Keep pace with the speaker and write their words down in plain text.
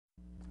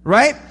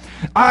right?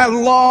 I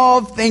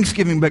love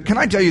Thanksgiving, but can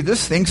I tell you,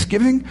 this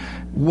Thanksgiving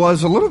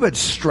was a little bit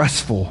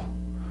stressful.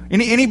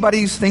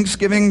 Anybody's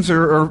Thanksgivings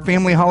or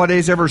family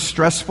holidays ever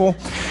stressful?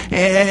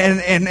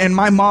 And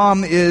my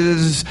mom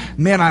is,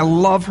 man, I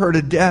love her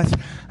to death.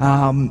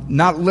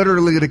 Not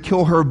literally to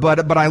kill her,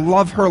 but I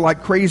love her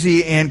like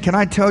crazy. And can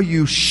I tell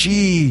you,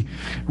 she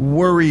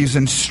worries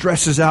and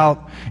stresses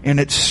out, and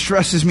it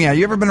stresses me out.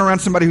 You ever been around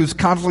somebody who's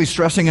constantly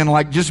stressing, and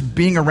like just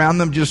being around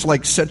them just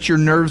like sets your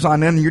nerves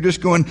on end, and you're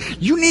just going,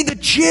 you need to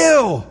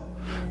chill.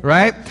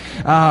 Right?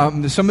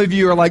 Some of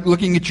you are like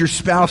looking at your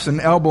spouse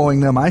and elbowing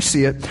them. I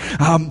see it.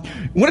 I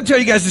want to tell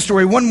you guys the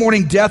story. One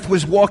morning, Death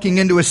was walking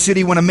into a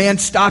city when a man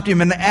stopped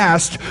him and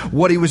asked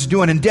what he was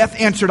doing. And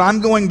Death answered, I'm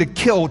going to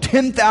kill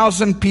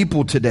 10,000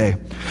 people today.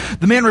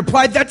 The man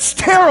replied, that's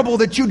terrible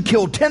that you'd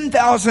kill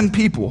 10,000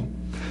 people.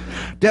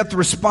 Death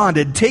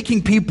responded,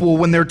 taking people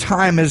when their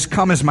time has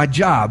come is my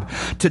job.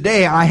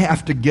 Today, I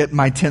have to get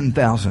my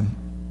 10,000.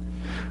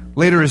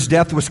 Later, as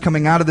Death was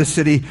coming out of the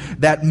city,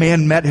 that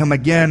man met him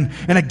again.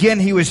 And again,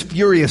 he was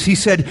furious. He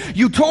said,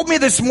 you told me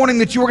this morning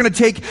that you were going to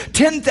take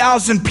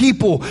 10,000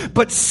 people,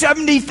 but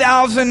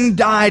 70,000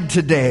 died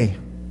today.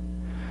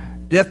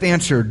 Death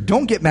answered,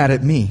 don't get mad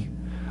at me.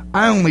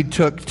 I only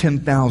took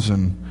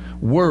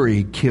 10,000.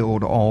 Worry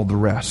killed all the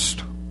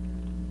rest.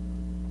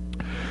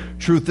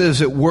 Truth is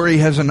that worry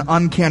has an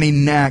uncanny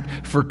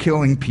knack for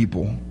killing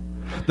people.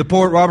 The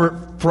poet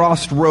Robert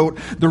Frost wrote,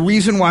 the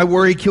reason why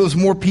worry kills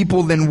more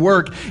people than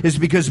work is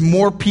because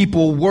more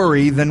people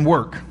worry than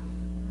work.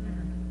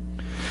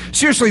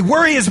 Seriously,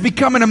 worry has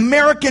become an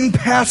American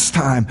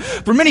pastime.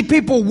 For many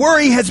people,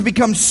 worry has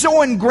become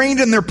so ingrained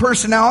in their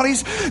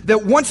personalities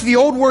that once the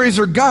old worries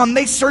are gone,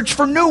 they search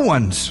for new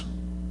ones.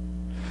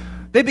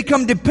 They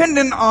become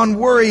dependent on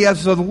worry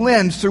as a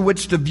lens through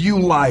which to view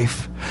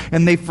life,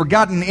 and they've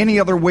forgotten any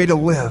other way to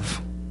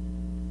live.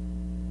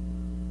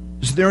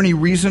 Is there any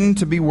reason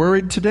to be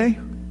worried today?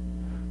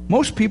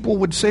 Most people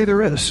would say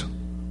there is.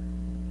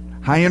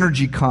 High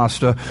energy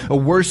cost, a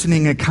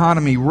worsening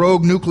economy,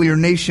 rogue nuclear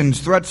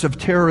nations, threats of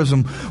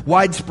terrorism,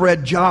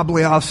 widespread job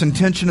layoffs, and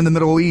tension in the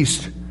Middle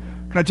East.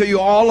 Can I tell you,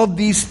 all of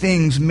these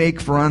things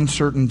make for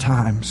uncertain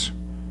times.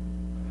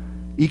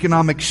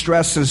 Economic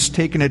stress has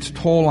taken its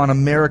toll on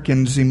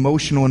Americans'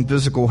 emotional and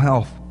physical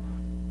health.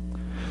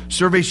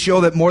 Surveys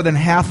show that more than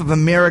half of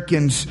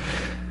Americans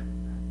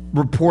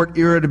report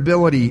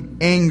irritability,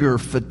 anger,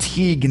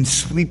 fatigue, and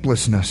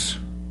sleeplessness.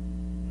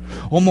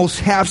 Almost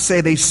half say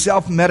they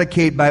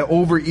self-medicate by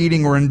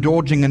overeating or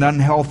indulging in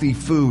unhealthy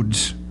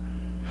foods.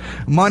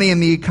 Money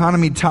and the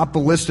economy top the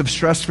list of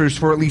stressors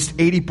for at least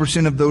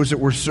 80% of those that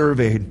were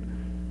surveyed.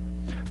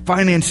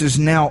 Finances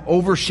now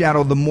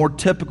overshadow the more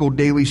typical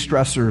daily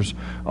stressors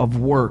of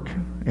work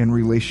and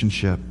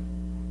relationship.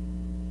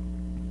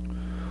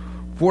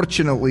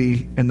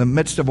 Fortunately, in the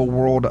midst of a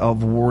world of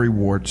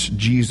worrywarts,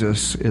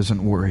 Jesus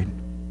isn't worried.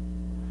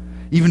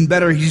 Even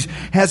better, he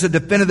has a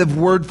definitive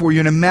word for you.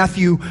 And in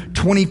Matthew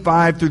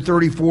 25 through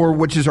 34,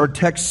 which is our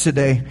text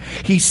today,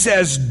 he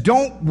says,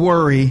 don't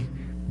worry,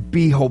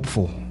 be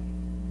hopeful.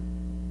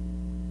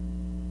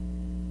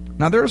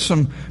 Now, there are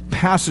some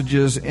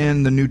passages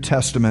in the New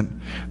Testament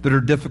that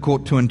are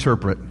difficult to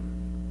interpret,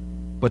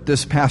 but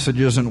this passage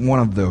isn't one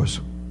of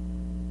those.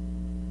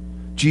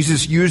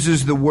 Jesus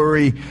uses the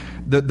word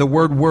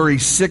worry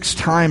 6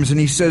 times, and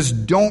he says,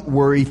 don't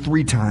worry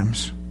 3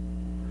 times.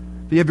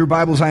 If you have your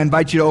Bibles, I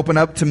invite you to open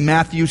up to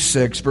Matthew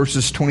 6,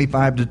 verses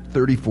 25 to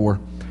 34.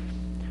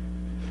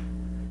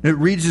 It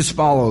reads as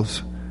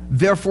follows,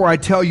 therefore I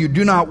tell you,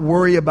 do not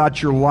worry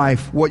about your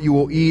life, what you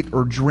will eat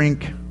or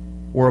drink,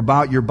 or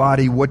about your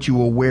body, what you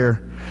will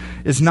wear.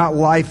 Is not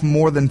life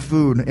more than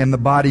food, and the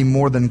body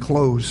more than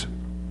clothes?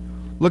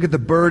 Look at the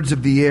birds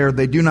of the air.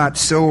 They do not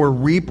sow or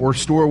reap or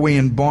store away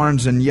in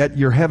barns, and yet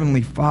your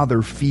heavenly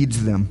Father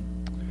feeds them.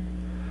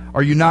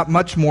 Are you not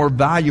much more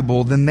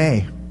valuable than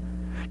they?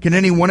 Can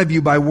any one of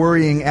you, by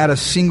worrying, add a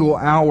single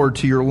hour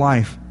to your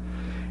life?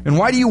 And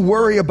why do you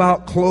worry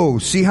about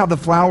clothes? See how the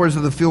flowers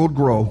of the field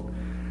grow.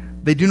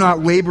 They do not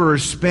labor or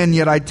spin,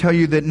 yet I tell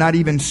you that not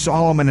even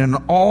Solomon in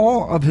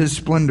all of his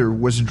splendor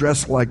was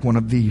dressed like one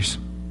of these.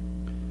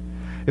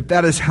 If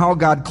that is how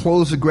God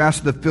clothes the grass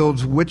of the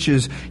fields, which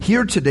is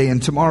here today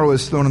and tomorrow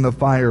is thrown in the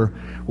fire,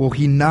 will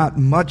he not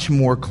much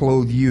more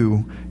clothe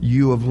you,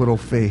 you of little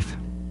faith?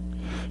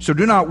 So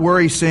do not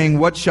worry, saying,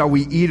 what shall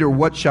we eat, or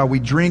what shall we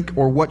drink,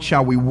 or what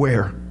shall we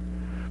wear?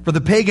 For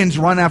the pagans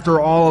run after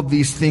all of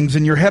these things,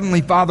 and your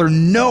heavenly Father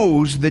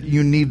knows that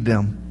you need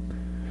them.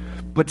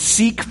 But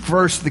seek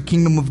first the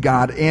kingdom of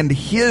God and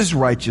his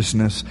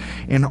righteousness,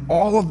 and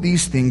all of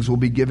these things will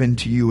be given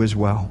to you as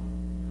well.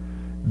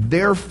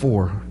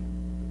 Therefore,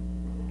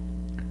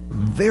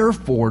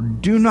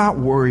 do not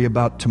worry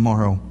about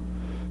tomorrow,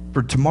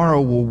 for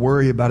tomorrow will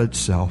worry about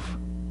itself.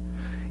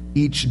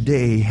 Each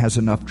day has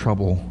enough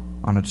trouble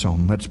on its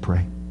own. Let's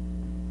pray.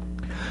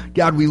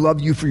 God, we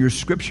love you for your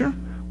scripture.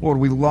 Lord,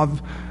 we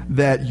love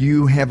that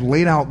you have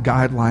laid out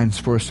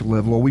guidelines for us to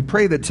live. Lord, we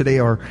pray that today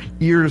our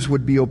ears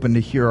would be open to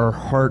hear, our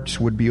hearts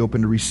would be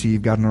open to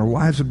receive, God, and our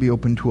lives would be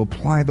open to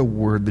apply the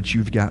word that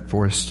you've got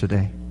for us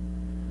today.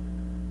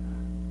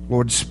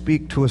 Lord,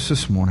 speak to us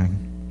this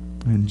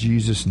morning. In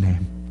Jesus'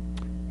 name,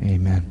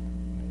 amen.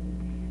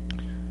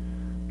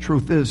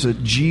 Truth is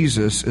that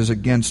Jesus is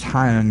against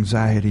high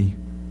anxiety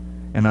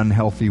and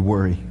unhealthy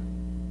worry.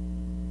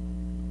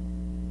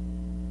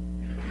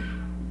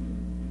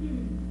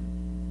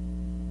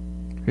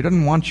 He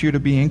doesn't want you to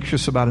be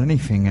anxious about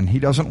anything, and He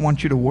doesn't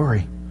want you to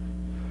worry.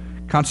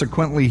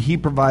 Consequently, He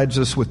provides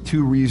us with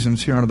two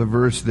reasons here under the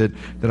verse that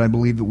I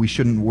believe that we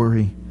shouldn't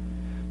worry.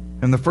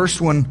 And the first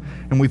one,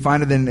 and we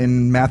find it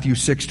in Matthew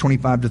 6,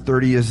 25 to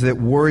 30, is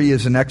that worry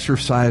is an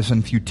exercise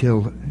in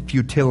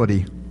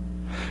futility.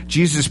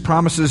 Jesus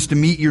promises to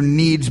meet your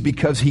needs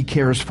because He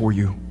cares for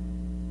you.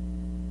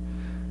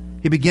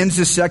 He begins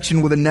this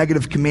section with a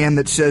negative command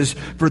that says,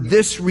 "For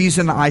this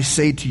reason I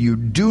say to you,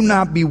 do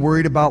not be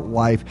worried about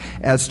life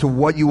as to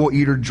what you will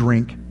eat or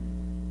drink,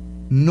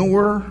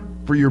 nor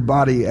for your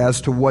body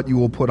as to what you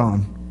will put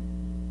on."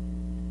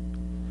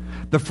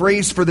 The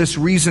phrase "for this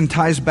reason"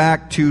 ties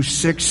back to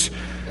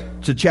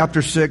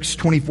chapter 6,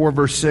 24,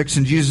 verse 6.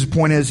 And Jesus'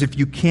 point is, if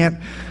you can't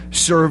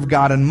serve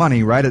God and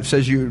money, right? It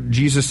says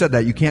Jesus said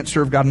that. You can't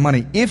serve God and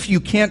money. If you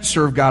can't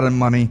serve God and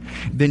money,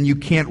 then you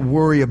can't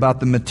worry about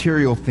the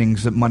material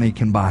things that money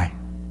can buy.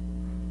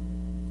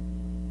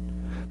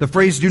 The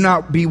phrase "do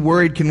not be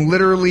worried" can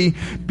literally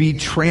be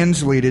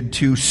translated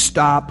to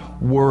 "stop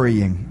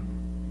worrying."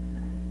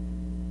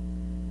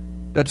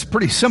 That's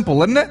pretty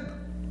simple, isn't it?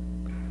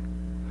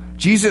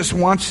 Jesus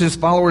wants His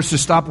followers to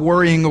stop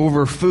worrying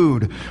over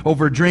food,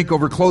 over drink,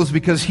 over clothes,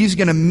 because He's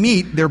going to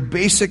meet their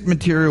basic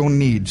material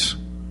needs.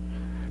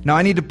 Now,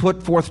 I need to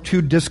put forth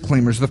two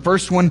disclaimers. The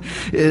first one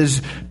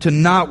is to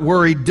not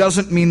worry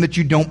doesn't mean that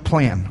you don't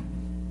plan.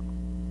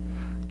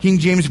 King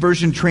James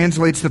Version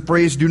translates the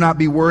phrase "do not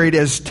be worried"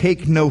 as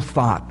 "take no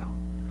thought."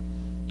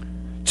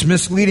 It's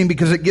misleading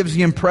because it gives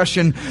the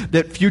impression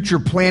that future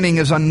planning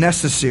is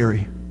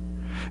unnecessary.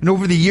 And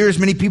over the years,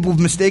 many people have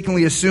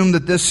mistakenly assumed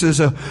that this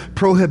is a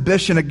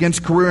prohibition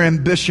against career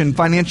ambition,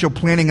 financial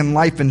planning, and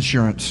life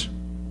insurance.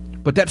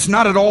 But that's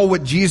not at all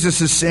what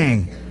Jesus is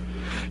saying.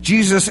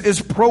 Jesus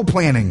is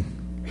pro-planning.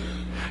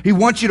 He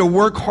wants you to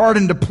work hard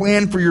and to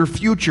plan for your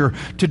future.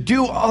 To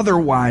do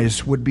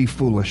otherwise would be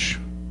foolish.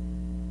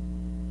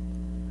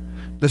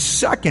 The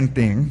second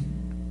thing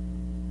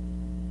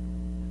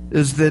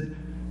is that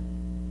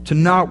to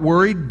not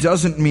worry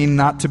doesn't mean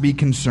not to be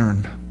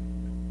concerned.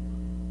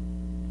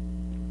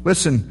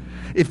 Listen,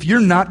 if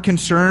you're not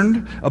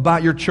concerned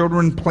about your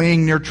children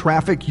playing near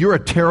traffic, you're a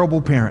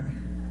terrible parent.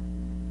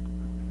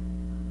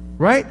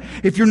 Right?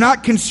 If you're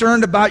not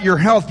concerned about your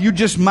health, you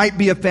just might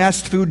be a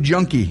fast food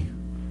junkie.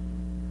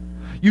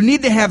 You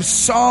need to have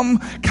some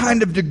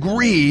kind of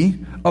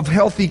degree of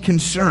healthy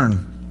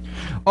concern.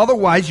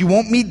 Otherwise, you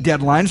won't meet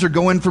deadlines or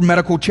go in for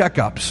medical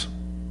checkups.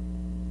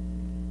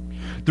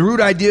 The root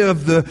idea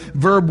of the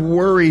verb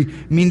worry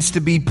means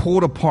to be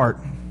pulled apart.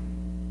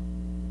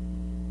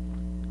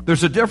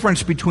 There's a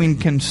difference between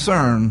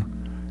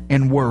concern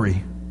and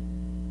worry.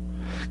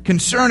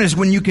 Concern is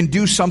when you can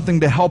do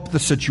something to help the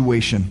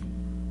situation.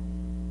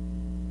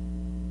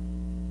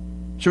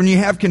 So when you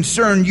have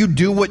concern, you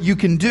do what you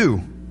can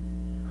do.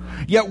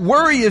 Yet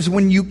worry is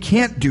when you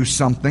can't do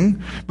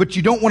something, but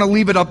you don't want to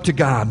leave it up to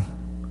God.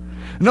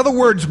 In other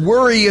words,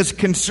 worry is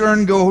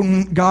concern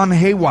gone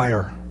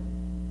haywire.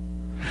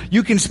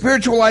 You can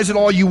spiritualize it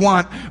all you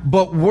want,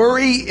 but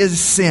worry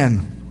is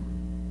sin.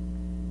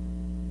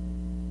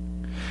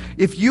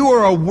 If you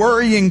are a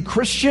worrying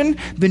Christian,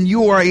 then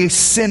you are a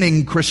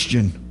sinning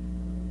Christian.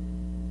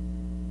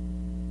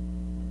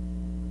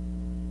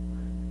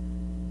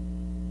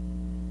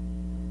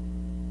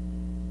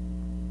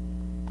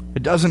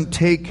 It doesn't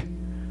take,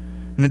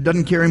 and it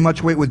doesn't carry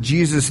much weight with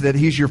Jesus that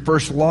He's your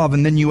first love,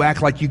 and then you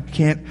act like you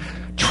can't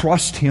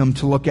trust Him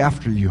to look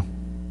after you.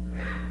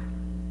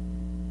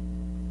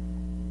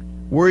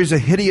 Worry is a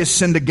hideous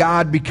sin to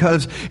God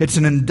because it's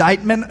an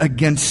indictment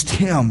against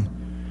Him.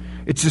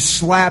 It's a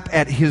slap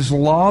at His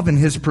love and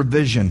His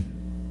provision.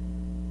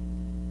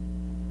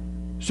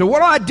 So what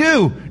do I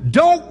do?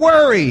 Don't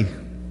worry.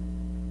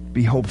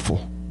 Be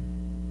hopeful.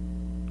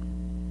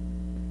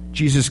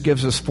 Jesus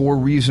gives us 4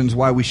 reasons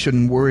why we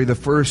shouldn't worry. The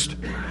first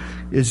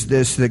is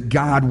this, that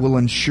God will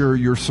ensure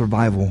your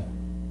survival.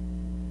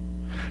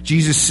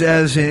 Jesus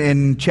says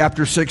in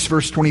chapter 6,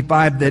 verse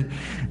 25,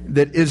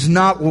 that is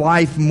not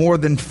life more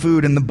than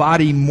food and the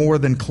body more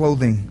than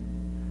clothing.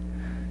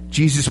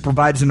 Jesus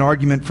provides an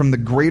argument from the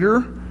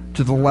greater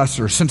to the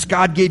lesser. Since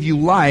God gave you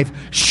life,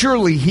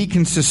 surely He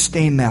can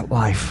sustain that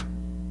life.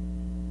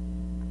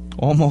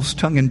 Almost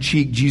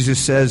tongue-in-cheek, Jesus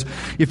says,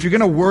 if you're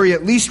going to worry,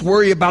 at least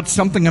worry about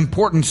something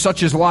important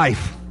such as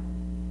life.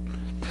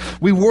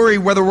 We worry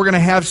whether we're going to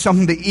have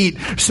something to eat.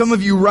 Some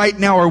of you right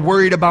now are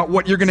worried about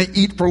what you're going to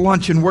eat for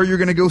lunch and where you're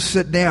going to go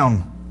sit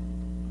down.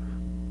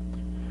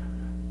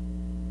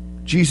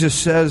 Jesus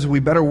says we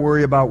better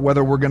worry about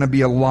whether we're going to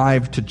be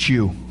alive to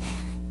chew.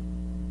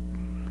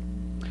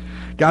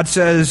 God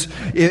says,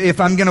 if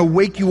I'm going to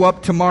wake you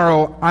up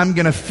tomorrow, I'm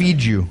going to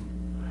feed you.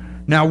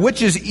 Now,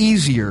 which is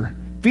easier,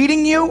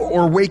 feeding you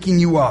or waking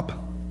you up?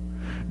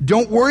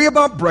 Don't worry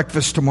about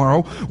breakfast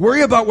tomorrow.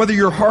 Worry about whether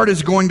your heart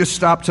is going to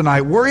stop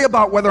tonight. Worry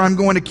about whether I'm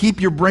going to keep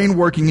your brain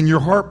working and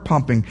your heart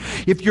pumping.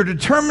 If you're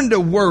determined to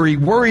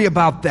worry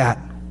about that.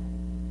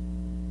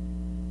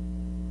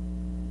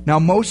 Now,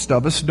 most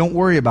of us don't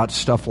worry about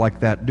stuff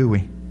like that, do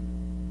we?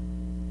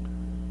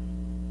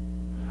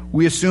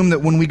 We assume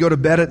that when we go to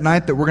bed at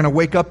night that we're going to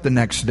wake up the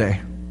next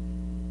day.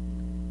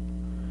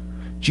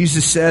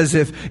 Jesus says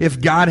if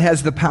God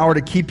has the power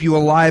to keep you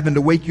alive and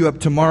to wake you up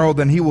tomorrow,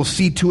 then He will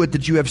see to it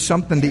that you have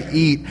something to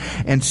eat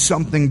and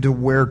something to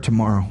wear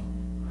tomorrow.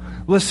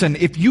 Listen,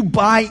 if you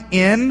buy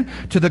in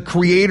to the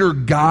Creator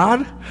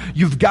God,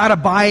 you've got to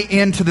buy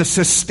into the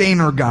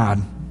Sustainer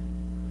God.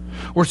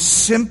 Or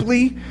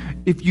simply,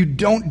 if you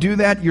don't do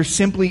that, you're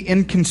simply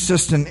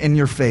inconsistent in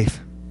your faith.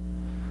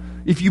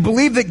 If you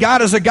believe that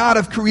God is a God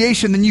of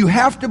creation, then you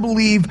have to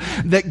believe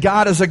that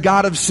God is a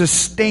God of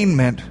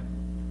sustainment,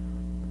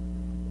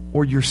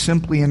 or you're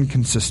simply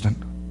inconsistent.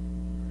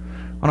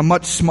 On a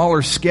much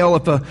smaller scale,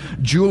 if a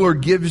jeweler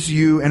gives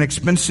you an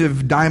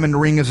expensive diamond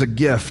ring as a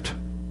gift,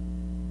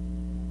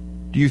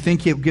 do you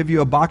think he'll give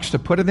you a box to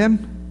put it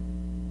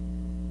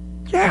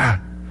in? Yeah,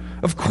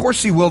 of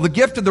course he will. The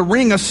gift of the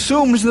ring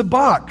assumes the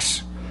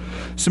box.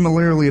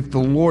 Similarly, if the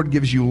Lord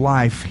gives you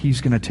life,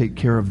 He's going to take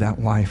care of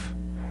that life.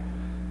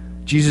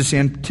 Jesus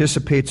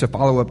anticipates a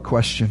follow-up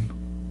question.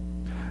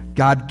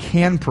 God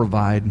can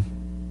provide,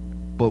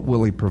 but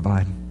will He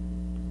provide?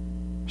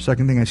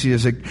 Second thing I see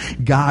is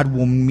that God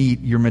will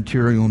meet your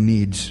material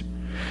needs.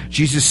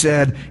 Jesus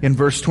said in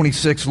verse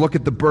 26, "Look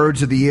at the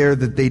birds of the air,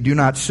 that they do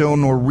not sow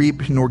nor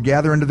reap nor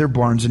gather into their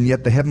barns, and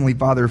yet the Heavenly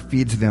Father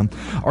feeds them.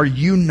 Are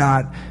you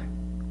not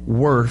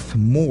worth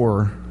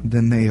more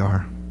than they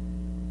are?"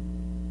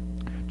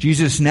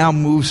 Jesus now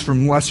moves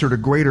from lesser to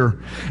greater,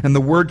 and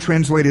the word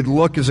translated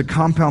look is a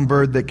compound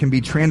verb that can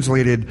be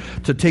translated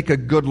to take a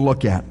good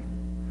look at.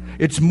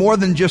 It's more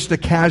than just a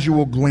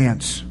casual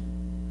glance.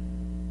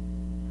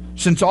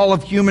 Since all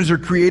of humans are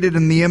created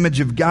in the image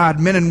of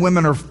God, men and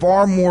women are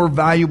far more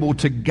valuable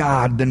to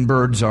God than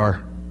birds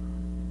are.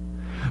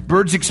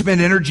 Birds expend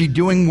energy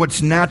doing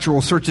what's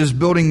natural, such as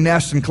building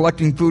nests and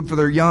collecting food for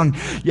their young,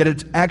 yet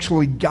it's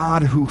actually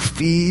God who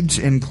feeds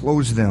and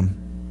clothes them.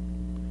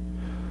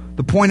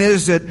 The point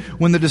is that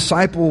when the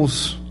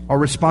disciples are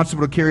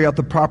responsible to carry out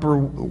the proper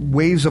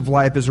ways of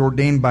life as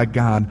ordained by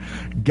God,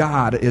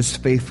 God is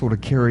faithful to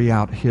carry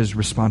out His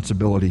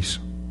responsibilities.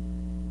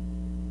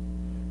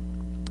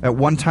 At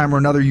one time or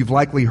another, you've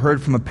likely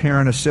heard from a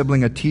parent, a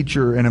sibling, a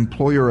teacher, an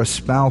employer, a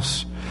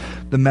spouse,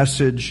 the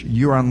message,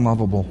 "You're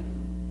unlovable."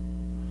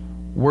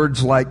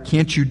 Words like,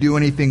 "Can't you do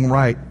anything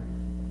right?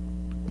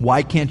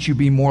 Why can't you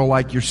be more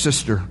like your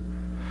sister?"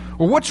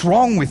 Or, "What's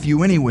wrong with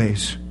you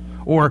anyways?"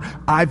 Or,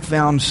 "I've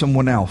found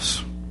someone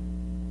else."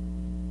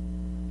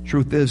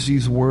 Truth is,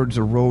 these words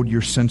erode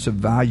your sense of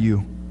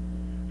value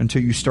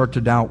until you start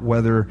to doubt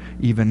whether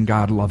even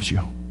God loves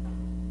you.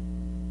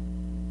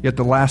 Yet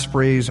the last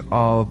phrase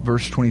of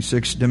verse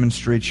 26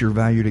 demonstrates your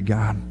value to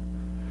God.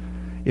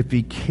 If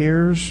He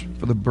cares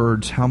for the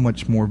birds, how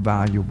much more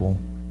valuable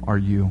are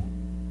you?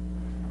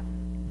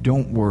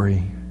 Don't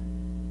worry.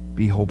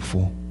 Be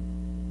hopeful.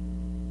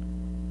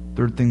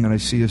 Third thing that I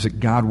see is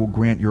that God will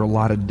grant your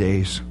allotted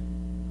days.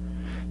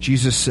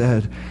 Jesus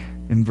said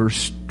in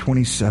verse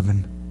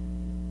 27,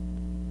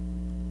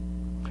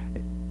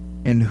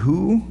 "And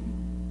who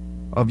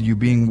of you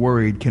being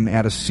worried can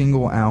add a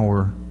single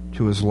hour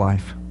to his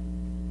life?"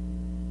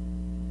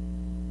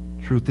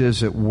 Truth is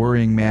that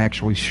worrying may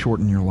actually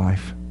shorten your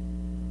life.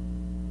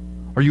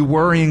 Are you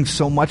worrying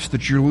so much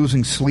that you're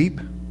losing sleep?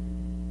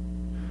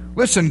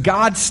 Listen,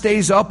 God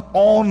stays up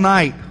all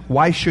night.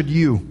 Why should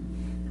you?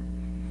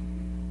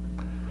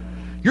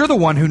 You're the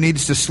one who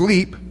needs to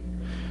sleep.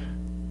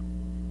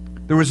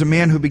 There was a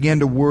man who began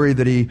to worry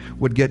that he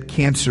would get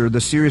cancer. The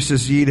serious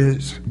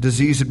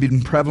disease had been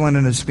prevalent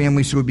in his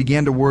family, so he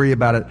began to worry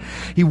about it.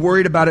 He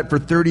worried about it for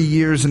 30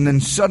 years, and then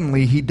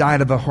suddenly he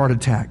died of a heart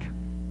attack.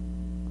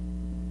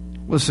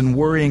 Listen,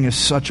 worrying is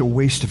such a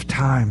waste of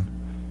time.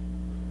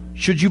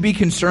 Should you be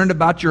concerned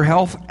about your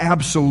health?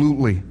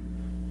 Absolutely.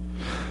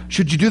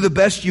 Should you do the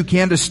best you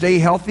can to stay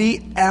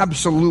healthy?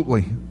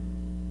 Absolutely.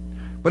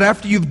 But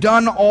after you've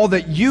done all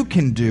that you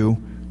can do,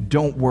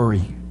 don't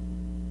worry.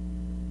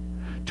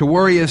 To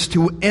worry is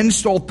to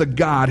insult the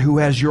God who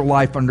has your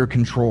life under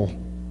control.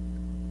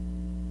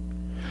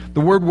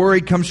 The word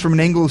worry comes from an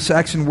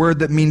Anglo-Saxon word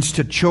that means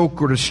to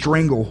choke or to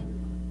strangle.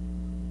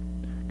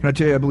 Can I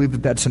tell you, I believe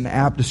that that's an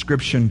apt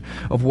description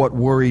of what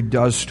worry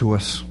does to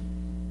us.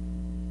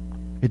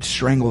 It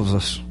strangles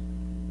us.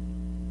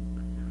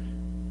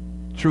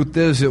 Truth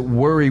is that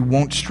worry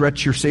won't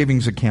stretch your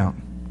savings account.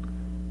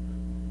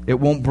 It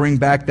won't bring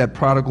back that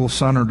prodigal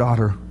son or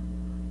daughter.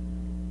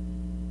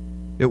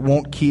 It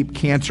won't keep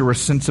cancer or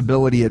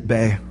sensibility at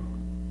bay.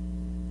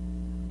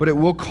 But it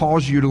will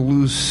cause you to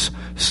lose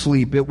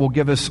sleep. It will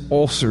give us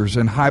ulcers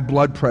and high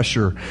blood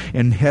pressure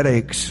and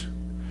headaches.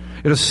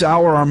 It'll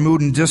sour our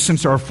mood and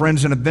distance our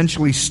friends and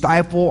eventually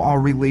stifle our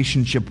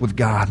relationship with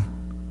God.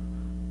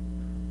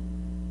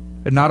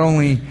 It not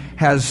only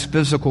has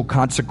physical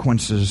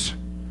consequences,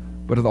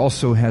 but it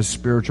also has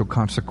spiritual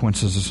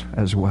consequences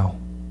as well.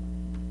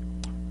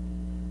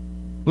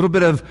 A little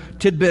bit of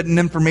tidbit and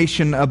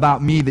information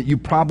about me that you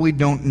probably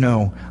don't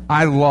know.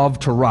 I love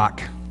to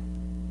rock.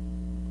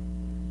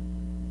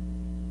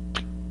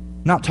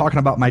 Not talking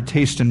about my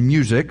taste in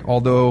music,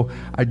 although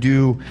I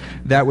do,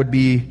 that would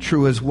be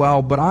true as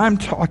well, but I'm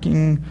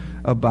talking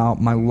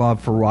about my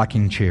love for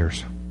rocking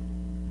chairs.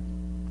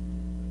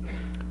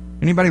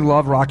 Anybody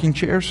love rocking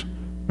chairs?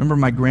 Remember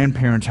my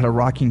grandparents had a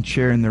rocking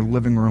chair in their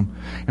living room,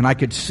 and I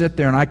could sit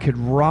there and I could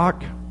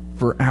rock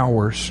for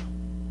hours.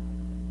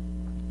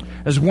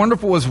 As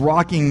wonderful as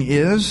rocking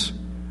is,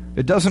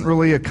 it doesn't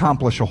really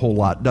accomplish a whole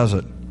lot, does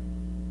it?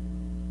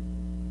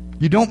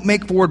 You don't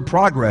make forward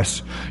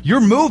progress.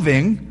 You're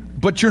moving,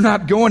 but you're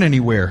not going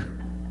anywhere.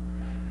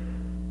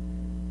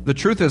 The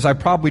truth is, I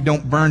probably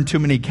don't burn too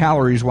many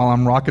calories while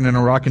I'm rocking in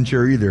a rocking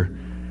chair either.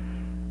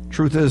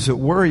 Truth is that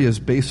worry is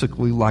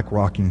basically like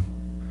rocking.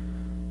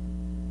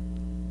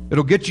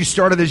 It'll get you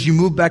started as you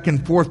move back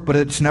and forth, but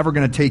it's never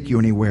going to take you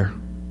anywhere.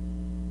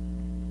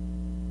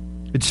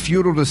 It's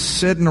futile to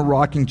sit in a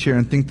rocking chair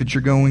and think that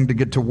you're going to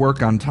get to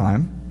work on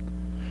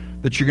time,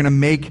 that you're going to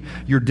make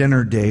your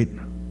dinner date,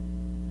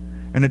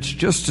 and it's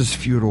just as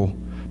futile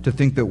to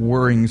think that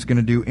worrying is going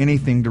to do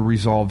anything to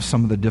resolve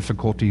some of the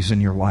difficulties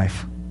in your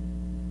life.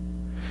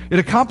 It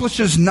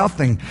accomplishes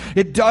nothing.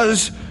 It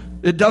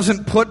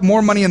doesn't put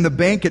more money in the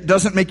bank. It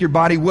doesn't make your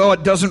body well.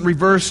 It doesn't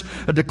reverse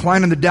a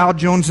decline in the Dow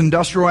Jones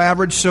Industrial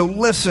Average. So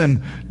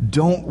listen,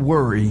 don't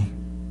worry.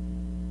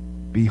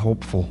 Be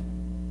hopeful.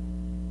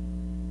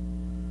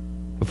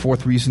 The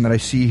fourth reason that I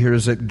see here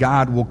is that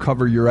God will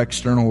cover your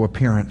external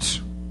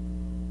appearance.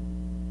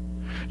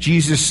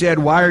 Jesus said,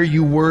 "Why are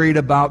you worried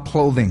about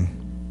clothing?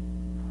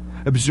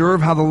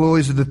 Observe how the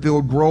lilies of the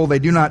field grow. They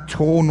do not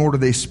toil, nor do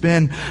they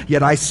spin.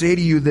 Yet I say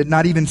to you that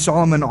not even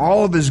Solomon,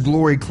 all of his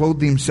glory,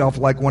 clothed himself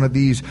like one of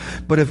these.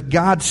 But if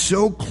God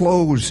so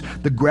clothes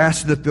the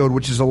grass of the field,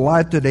 which is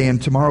alive today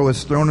and tomorrow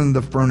is thrown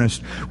into the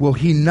furnace, will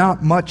he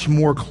not much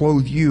more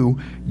clothe you,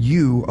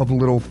 you of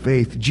little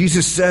faith?"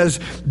 Jesus says,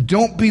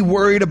 don't be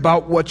worried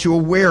about what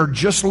you'll wear.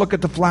 Just look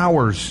at the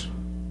flowers.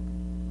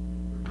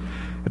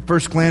 At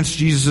first glance,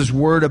 Jesus'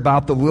 word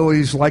about the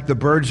lilies like the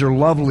birds are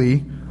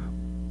lovely,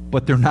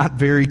 but they're not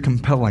very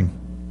compelling.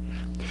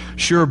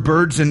 Sure,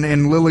 birds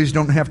and lilies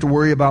don't have to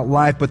worry about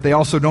life, but they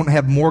also don't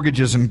have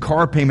mortgages and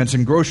car payments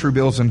and grocery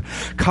bills and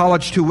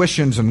college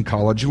tuitions and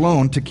college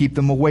loan to keep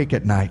them awake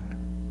at night.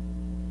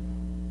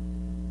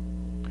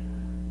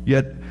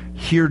 Yet,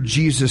 here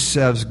Jesus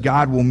says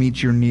God will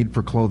meet your need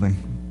for clothing.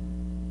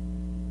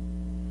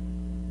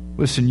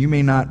 Listen, you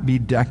may not be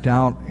decked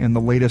out in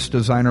the latest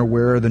designer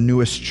wear or the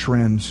newest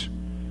trends,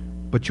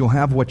 but you'll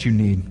have what you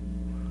need.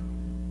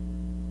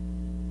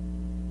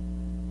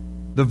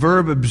 The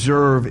verb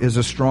observe is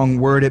a strong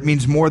word. It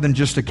means more than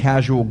just a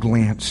casual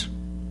glance.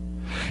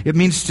 It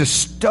means to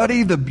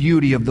study the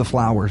beauty of the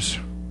flowers.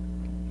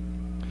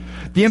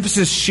 The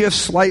emphasis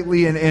shifts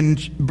slightly in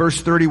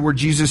verse 30 where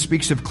Jesus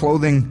speaks of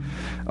clothing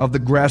of the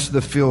grass of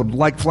the field.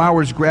 Like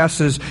flowers,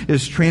 grass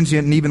is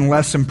transient and even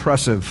less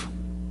impressive,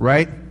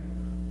 right?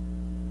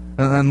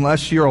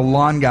 Unless you're a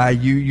lawn guy,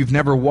 you've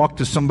never walked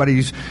to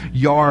somebody's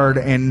yard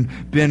and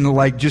been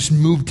like just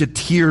moved to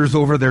tears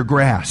over their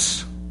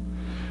grass,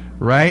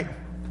 right?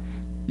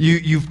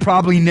 You've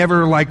probably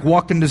never like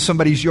walked into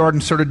somebody's yard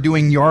and started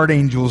doing yard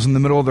angels in the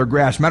middle of their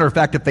grass. Matter of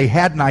fact, if they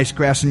had nice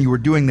grass and you were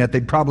doing that,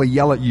 they'd probably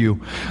yell at you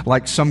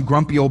like some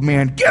grumpy old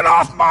man, "Get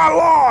off my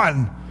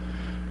lawn!"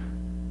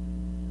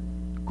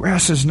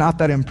 Grass is not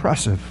that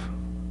impressive.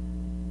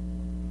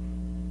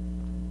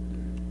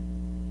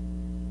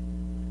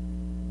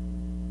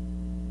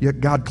 Yet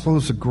God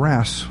clothes the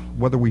grass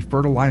whether we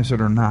fertilize it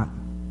or not.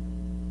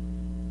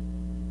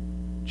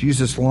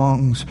 Jesus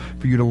longs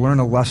for you to learn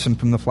a lesson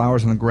from the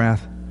flowers and the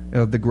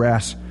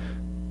grass.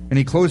 And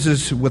he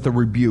closes with a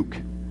rebuke.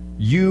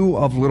 You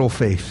of little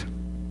faith,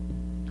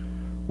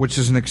 which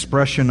is an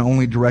expression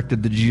only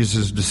directed to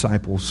Jesus'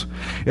 disciples.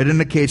 It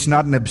indicates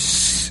not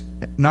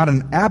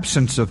an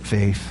absence of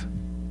faith,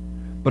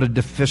 but a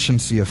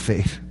deficiency of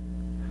faith.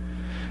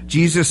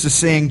 Jesus is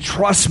saying,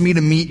 trust me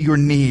to meet your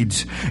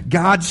needs.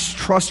 God's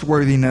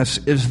trustworthiness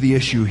is the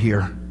issue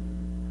here.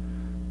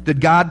 Did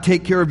God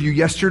take care of you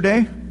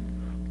yesterday?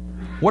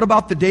 What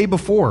about the day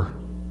before?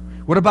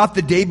 What about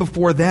the day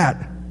before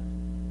that?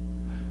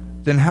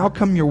 Then how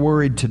come you're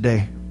worried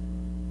today?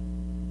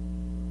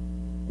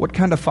 What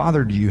kind of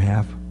father do you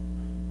have?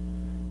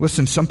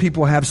 Listen, some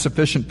people have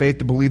sufficient faith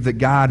to believe that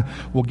God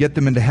will get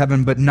them into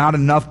heaven, but not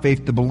enough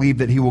faith to believe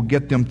that he will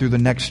get them through the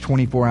next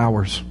 24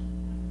 hours.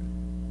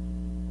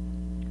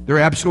 They're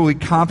absolutely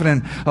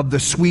confident of the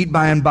sweet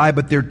by and by,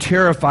 but they're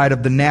terrified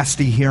of the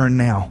nasty here and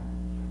now.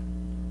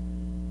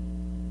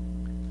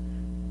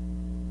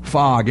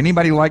 Fog.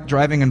 Anybody like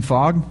driving in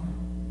fog?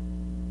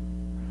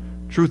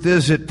 Truth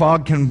is that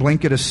fog can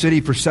blanket a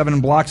city for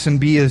 7 blocks and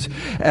be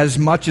as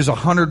much as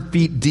 100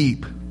 feet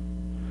deep.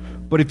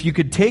 But if you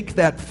could take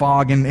that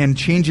fog and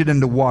change it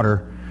into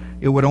water,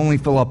 it would only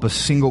fill up a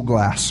single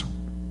glass.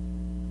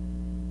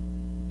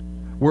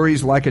 Worry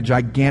is like a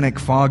gigantic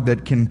fog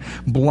that can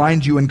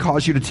blind you and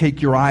cause you to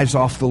take your eyes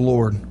off the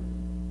Lord.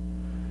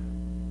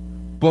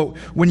 But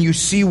when you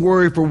see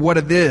worry for what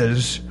it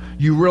is,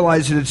 you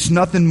realize that it's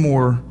nothing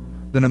more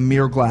than a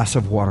mere glass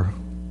of water.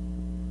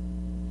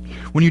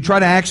 When you try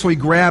to actually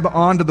grab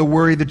onto the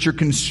worry that you're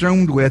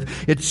consumed with,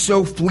 it's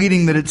so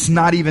fleeting that it's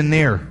not even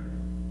there.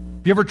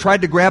 Have you ever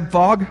tried to grab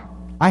fog?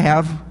 I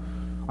have.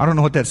 I don't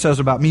know what that says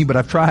about me, but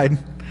I've tried.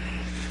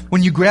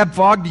 When you grab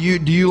fog, can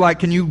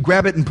you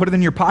grab it and put it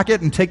in your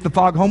pocket and take the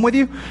fog home with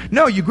you?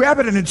 No, you grab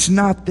it and it's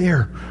not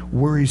there.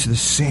 Worry's the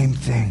same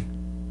thing.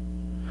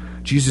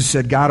 Jesus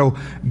said God will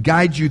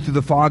guide you through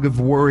the fog of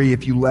worry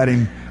if you let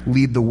Him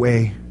lead the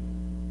way.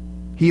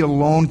 He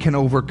alone can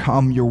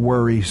overcome your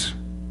worries.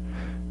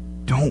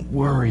 Don't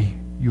worry.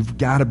 You've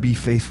got to be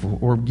faithful,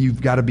 or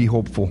you've got to be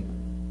hopeful.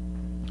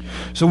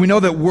 So we know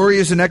that worry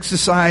is an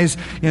exercise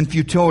in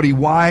futility.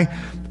 Why?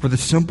 For the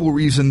simple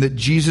reason that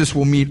Jesus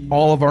will meet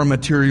all of our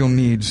material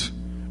needs.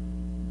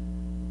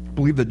 I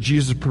believe that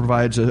Jesus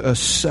provides a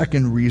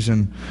second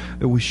reason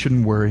that we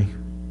shouldn't worry.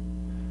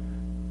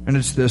 And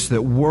it's this,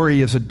 that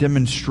worry is a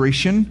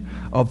demonstration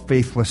of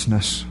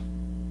faithlessness.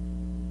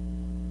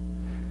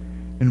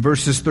 In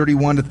verses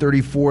 31 to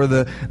 34,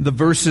 the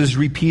verses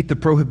repeat the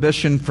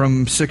prohibition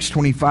from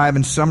 6:25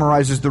 and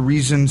summarizes the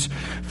reasons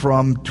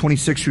from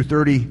 26 through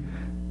 30,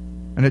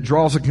 and it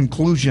draws a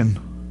conclusion.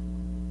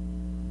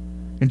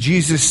 And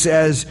Jesus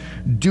says,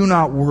 do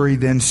not worry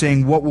then,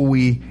 saying, what will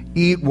we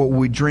eat, what will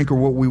we drink, or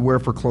what will we wear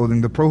for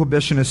clothing? The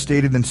prohibition is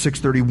stated in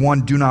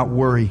 6:31, do not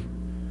worry.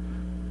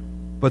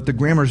 But the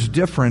grammar is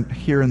different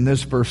here in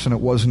this verse than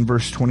it was in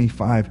verse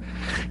 25.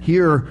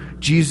 Here,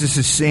 Jesus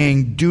is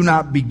saying, do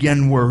not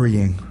begin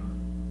worrying.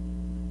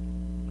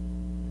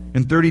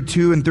 In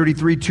 32 and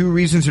 33, two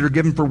reasons that are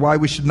given for why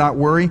we should not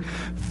worry.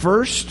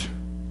 First,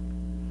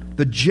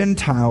 the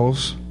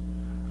Gentiles,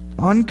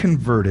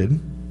 unconverted,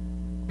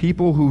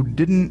 people who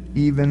didn't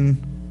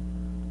even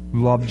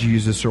love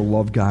Jesus or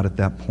love God at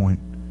that point,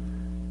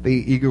 they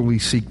eagerly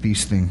seek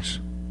these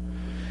things.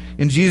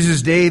 In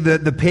Jesus' day,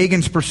 the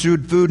pagans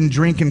pursued food and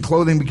drink and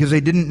clothing because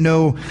they didn't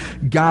know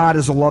God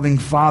as a loving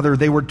Father.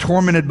 They were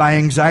tormented by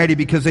anxiety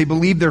because they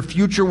believed their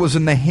future was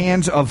in the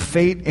hands of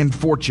fate and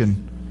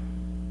fortune.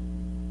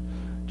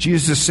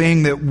 Jesus is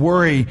saying that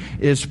worry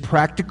is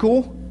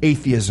practical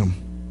atheism.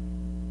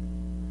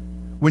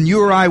 When you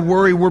or I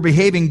worry, we're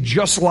behaving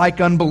just like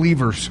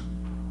unbelievers.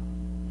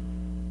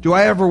 Do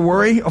I ever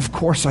worry? Of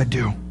course I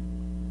do.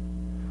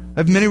 I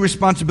have many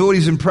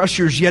responsibilities and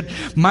pressures, yet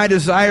my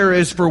desire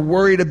is for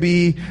worry to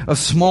be a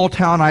small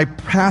town I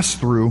pass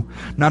through,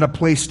 not a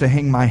place to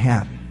hang my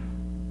hat.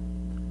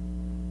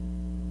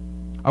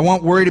 I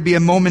want worry to be a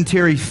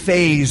momentary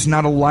phase,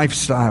 not a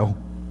lifestyle.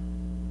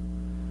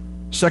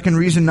 Second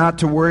reason not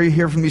to worry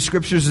here from these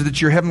scriptures is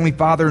that your Heavenly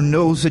Father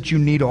knows that you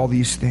need all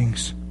these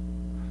things.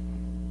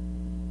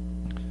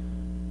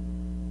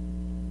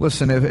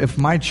 Listen, if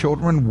my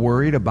children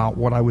worried about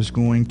what I was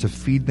going to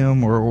feed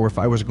them or if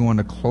I was going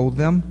to clothe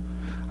them,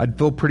 I'd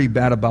feel pretty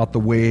bad about the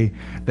way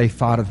they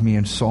thought of me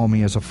and saw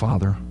me as a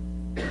father.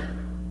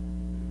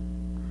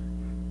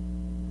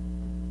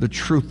 The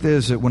truth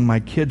is that when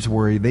my kids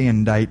worry, they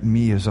indict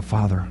me as a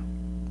father.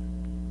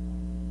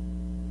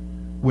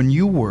 When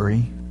you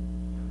worry,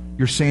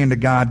 you're saying to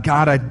God,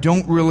 God, I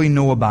don't really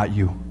know about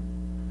you.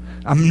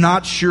 I'm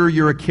not sure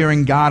you're a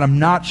caring God. I'm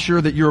not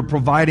sure that you're a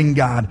providing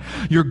God.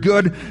 You're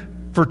good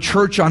for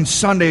church on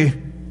Sunday,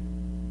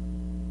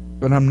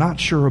 but I'm not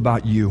sure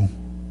about you.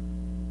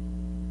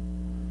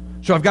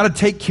 So I've got to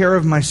take care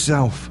of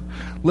myself.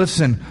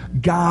 Listen,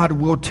 God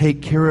will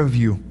take care of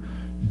you.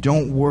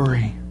 Don't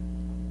worry.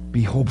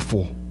 Be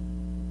hopeful.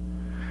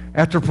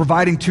 After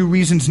providing two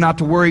reasons not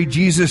to worry,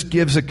 Jesus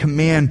gives a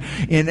command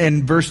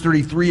in verse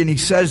 33, and he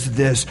says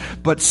this,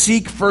 but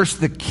seek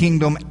first the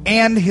kingdom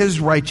and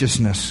his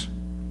righteousness.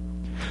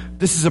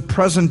 This is a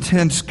present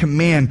tense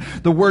command.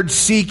 The word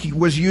seek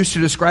was used to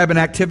describe an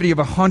activity of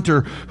a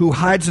hunter who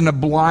hides in a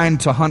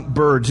blind to hunt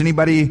birds.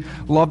 Anybody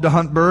love to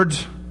hunt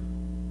birds?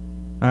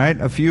 All right,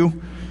 a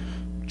few?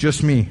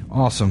 Just me.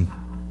 Awesome.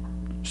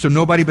 So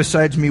nobody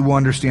besides me will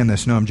understand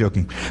this. No, I'm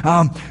joking.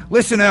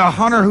 Listen, a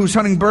hunter who's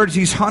hunting birds,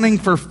 he's hunting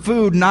for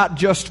food, not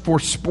just for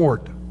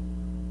sport.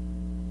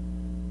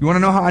 You want to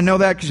know how I know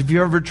that? Because if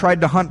you ever tried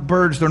to hunt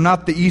birds, they're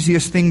not the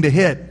easiest thing to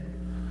hit.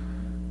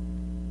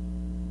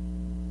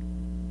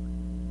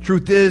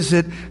 Truth is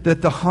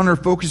that the hunter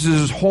focuses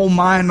his whole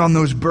mind on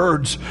those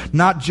birds,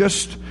 not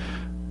just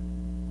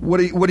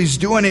what he's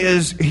doing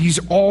is he's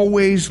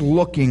always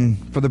looking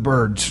for the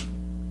birds.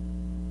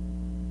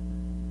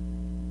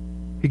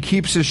 He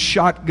keeps his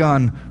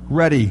shotgun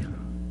ready.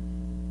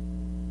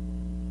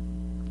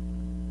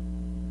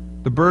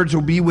 The birds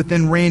will be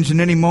within range in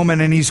any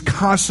moment, and he's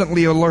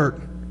constantly alert.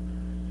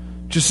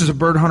 Just as a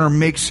bird hunter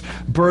makes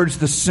birds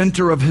the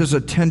center of his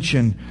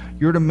attention,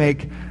 you're to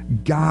make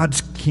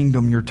God's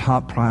kingdom your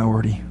top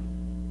priority.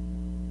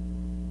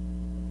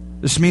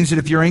 This means that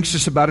if you're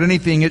anxious about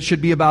anything, it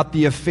should be about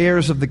the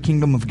affairs of the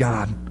kingdom of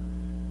God.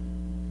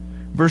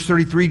 Verse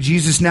 33,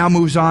 Jesus now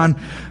moves on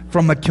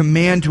from a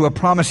command to a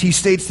promise. He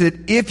states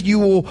that if you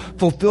will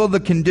fulfill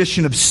the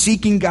condition of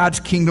seeking God's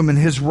kingdom and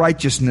His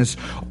righteousness,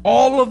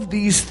 all of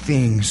these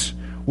things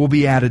will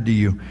be added to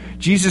you.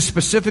 Jesus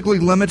specifically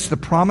limits the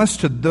promise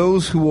to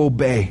those who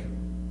obey.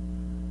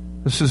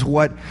 This is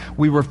what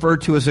we refer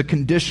to as a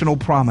conditional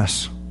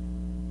promise.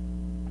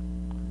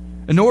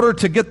 In order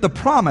to get the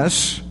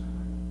promise,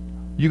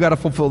 you got to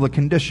fulfill the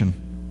condition,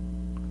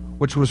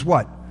 which was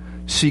what?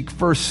 Seek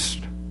first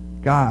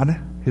God,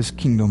 His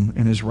kingdom,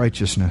 and His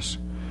righteousness.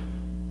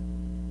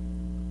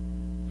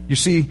 You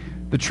see,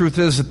 the truth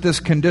is that this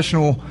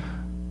conditional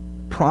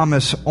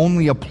promise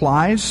only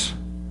applies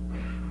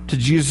to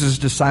Jesus'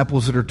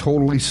 disciples that are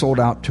totally sold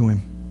out to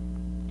Him.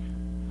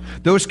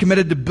 Those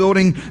committed to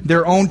building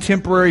their own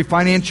temporary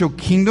financial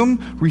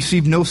kingdom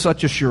receive no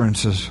such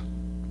assurances.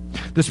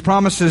 This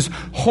promise is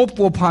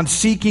hopeful upon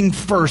seeking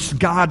first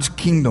God's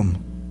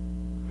kingdom.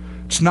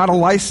 It's not a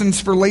license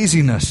for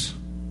laziness.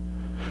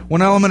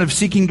 One element of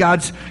seeking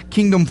God's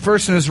kingdom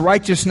first and His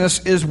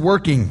righteousness is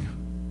working.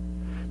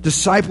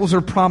 Disciples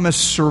are promised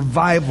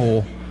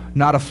survival,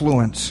 not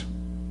affluence.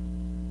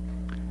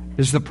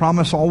 Is the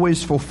promise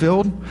always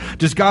fulfilled?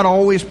 Does God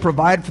always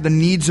provide for the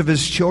needs of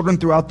His children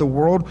throughout the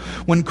world?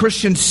 When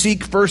Christians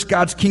seek first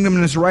God's kingdom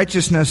and His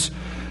righteousness,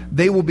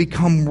 they will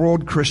become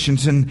world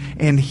Christians,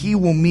 and He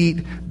will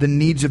meet the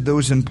needs of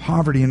those in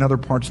poverty in other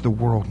parts of the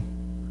world.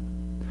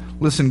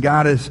 Listen,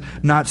 God is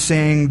not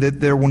saying that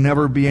there will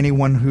never be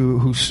anyone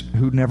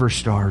who never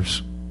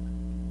starves.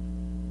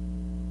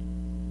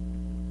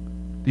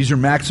 These are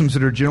maxims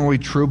that are generally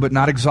true, but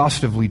not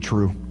exhaustively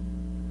true.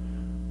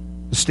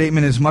 The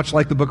statement is much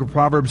like the book of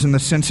Proverbs in the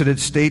sense that it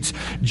states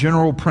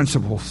general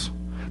principles.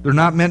 They're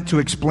not meant to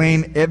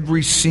explain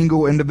every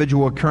single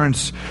individual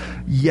occurrence,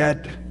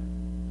 yet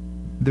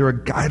they're a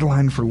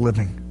guideline for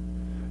living.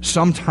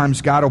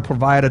 Sometimes God will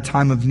provide a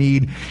time of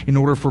need in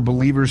order for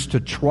believers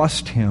to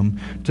trust Him,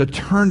 to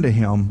turn to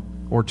Him,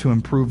 or to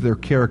improve their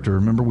character.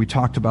 Remember, we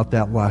talked about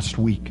that last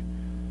week.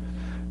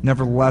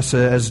 Nevertheless,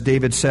 as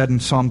David said in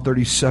Psalm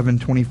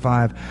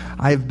 37:25,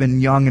 I have been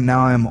young and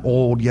now I am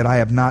old, yet I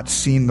have not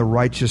seen the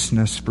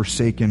righteousness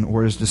forsaken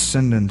or his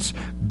descendants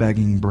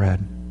begging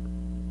bread.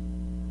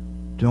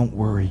 Don't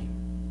worry.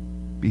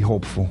 Be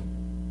hopeful.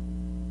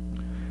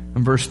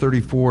 In verse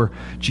 34,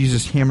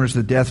 Jesus hammers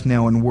the death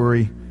nail in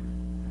worry.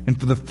 And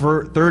for the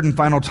third and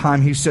final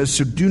time, He says,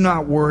 so do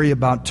not worry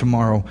about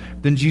tomorrow.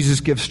 Then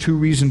Jesus gives two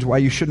reasons why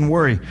you shouldn't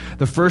worry.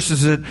 The first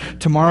is that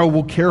tomorrow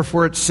will care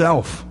for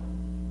itself.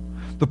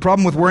 The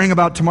problem with worrying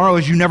about tomorrow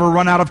is you never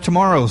run out of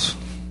tomorrows.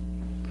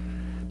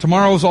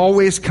 Tomorrow's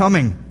always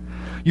coming.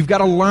 You've got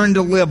to learn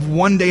to live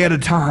one day at a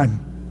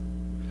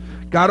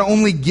time. God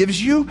only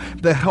gives you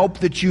the help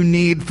that you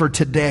need for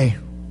today.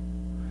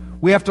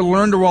 We have to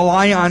learn to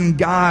rely on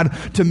God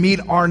to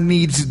meet our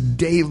needs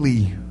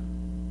daily.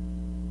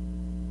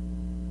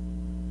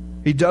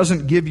 He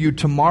doesn't give you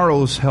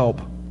tomorrow's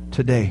help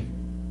today.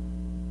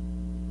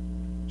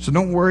 So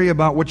don't worry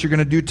about what you're going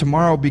to do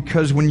tomorrow,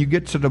 because when you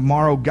get to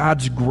tomorrow,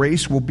 God's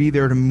grace will be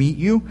there to meet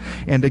you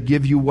and to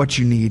give you what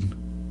you need.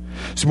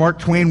 So Mark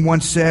Twain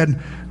once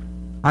said,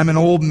 I'm an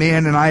old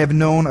man and I have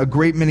known a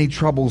great many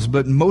troubles,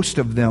 but most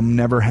of them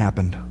never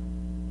happened.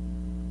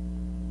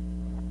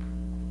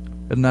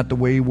 Isn't that the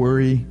way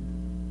worry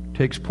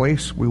takes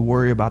place? We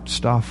worry about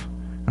stuff,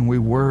 and we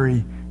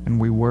worry,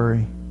 and we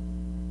worry.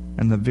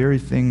 And the very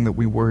thing that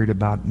we worried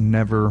about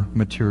never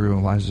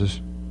materializes.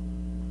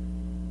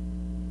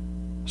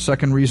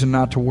 Second reason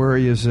not to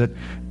worry is that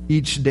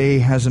each day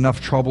has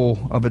enough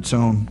trouble of its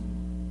own.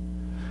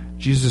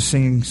 Jesus is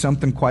saying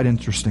something quite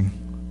interesting.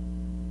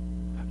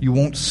 You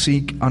won't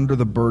seek under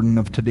the burden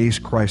of today's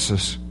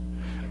crisis,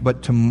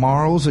 but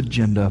tomorrow's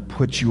agenda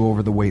puts you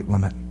over the weight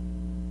limit.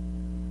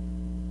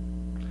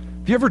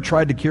 Have you ever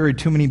tried to carry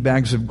too many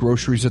bags of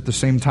groceries at the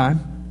same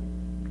time?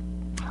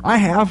 I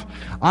have.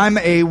 I'm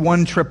a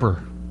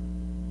one-tripper.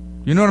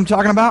 You know what I'm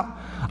talking about?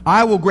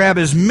 I will grab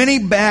as many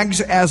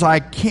bags as I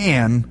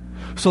can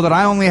so that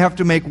I only have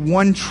to make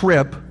one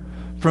trip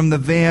from the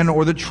van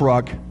or the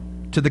truck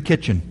to the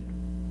kitchen.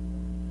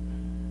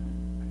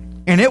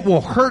 And it will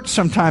hurt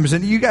sometimes.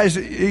 And you guys,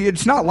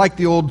 it's not like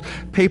the old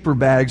paper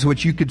bags,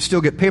 which you could still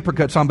get paper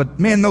cuts on. But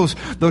man, those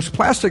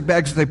plastic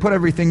bags that they put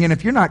everything in,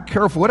 if you're not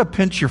careful, it'll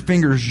pinch your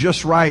fingers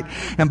just right.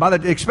 And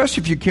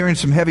especially if you're carrying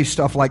some heavy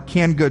stuff like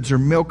canned goods or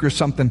milk or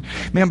something,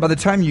 man, by the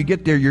time you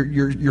get there,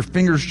 your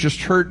fingers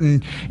just hurt.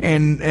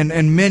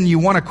 And men, you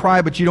want to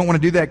cry, but you don't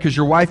want to do that because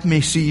your wife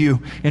may see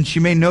you and she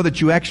may know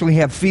that you actually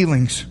have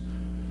feelings.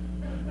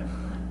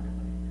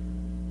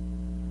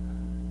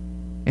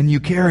 And you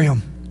carry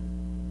them.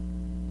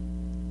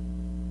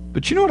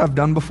 But you know what I've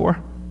done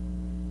before?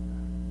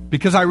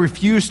 Because I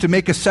refused to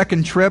make a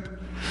second trip.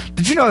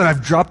 Did you know that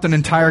I've dropped an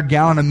entire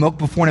gallon of milk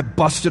before and it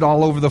busted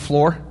all over the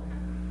floor?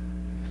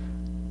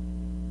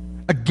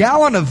 A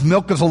gallon of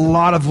milk is a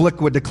lot of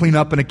liquid to clean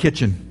up in a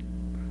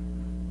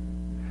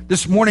kitchen.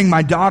 This morning,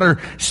 my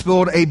daughter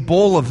spilled a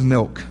bowl of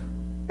milk,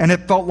 and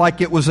it felt like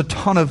it was a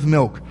ton of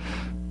milk.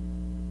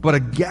 But a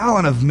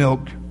gallon of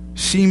milk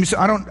Seems,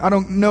 I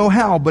don't know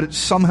how, but it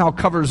somehow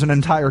covers an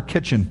entire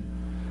kitchen.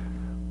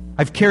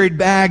 I've carried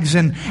bags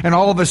and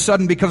all of a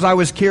sudden, because I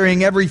was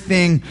carrying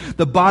everything,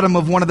 the bottom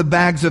of one of the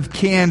bags of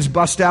cans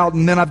bust out,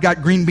 and then I've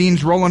got green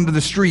beans rolling to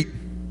the street.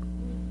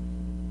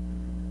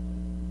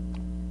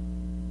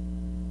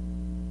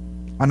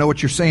 I know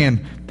what you're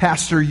saying.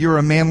 Pastor, you're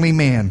a manly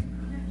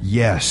man.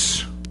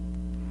 Yes.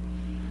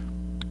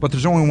 But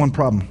there's only one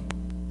problem.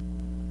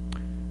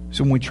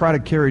 So when we try to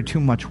carry too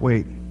much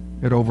weight,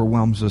 it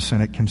overwhelms us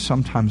and it can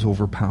sometimes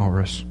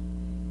overpower us.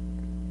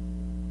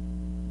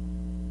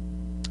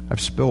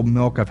 I've spilled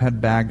milk. I've had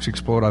bags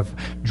explode.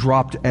 I've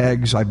dropped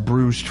eggs. I've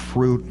bruised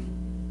fruit.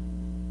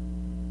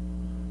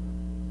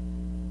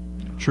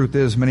 Truth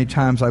is, many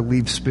times I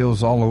leave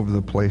spills all over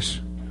the place.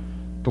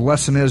 The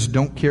lesson is,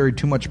 don't carry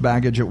too much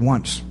baggage at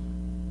once.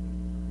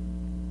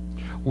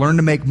 Learn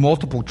to make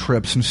multiple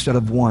trips instead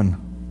of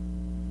one.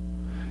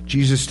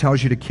 Jesus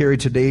tells you to carry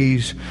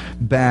today's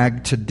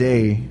bag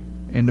today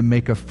and to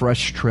make a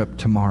fresh trip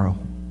tomorrow.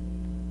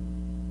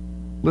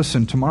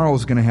 Listen, tomorrow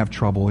is going to have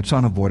trouble. It's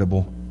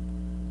unavoidable.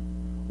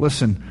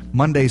 Listen,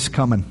 Monday's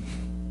coming.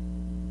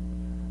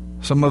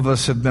 Some of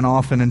us have been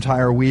off an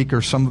entire week,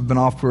 or some have been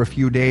off for a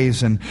few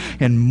days, and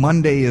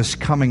Monday is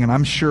coming, and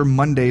I'm sure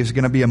Monday is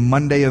going to be a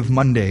Monday of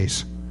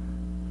Mondays.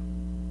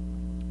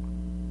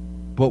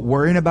 But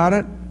worrying about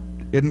it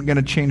isn't going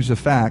to change the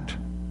fact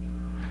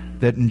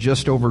that in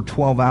just over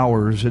 12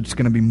 hours, it's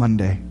going to be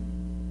Monday.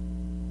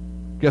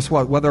 Guess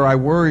what? Whether I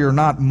worry or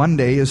not,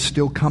 Monday is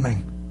still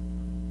coming.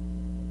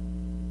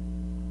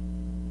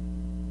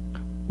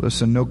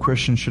 Listen, no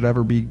Christian should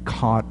ever be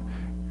caught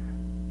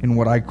in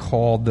what I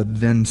call the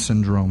then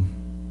syndrome.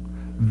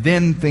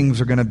 Then things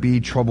are going to be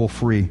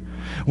trouble-free.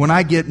 When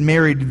I get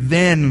married,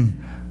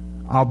 then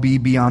I'll be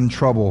beyond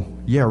trouble.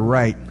 Yeah,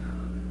 right.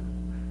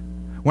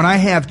 When I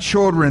have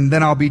children,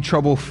 then I'll be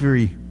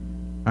trouble-free.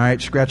 All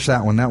right, scratch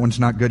that one. That one's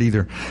not good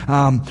either.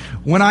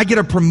 When I get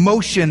a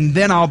promotion,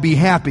 then I'll be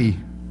happy.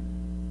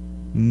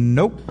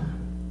 Nope.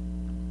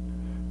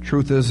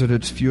 Truth is that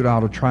it's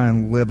futile to try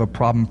and live a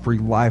problem-free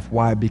life.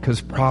 Why?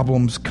 Because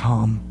problems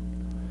come.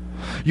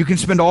 You can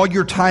spend all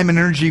your time and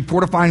energy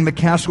fortifying the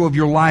castle of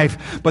your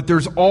life, but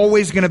there's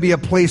always going to be a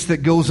place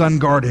that goes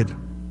unguarded.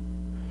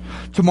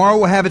 Tomorrow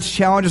will have its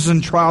challenges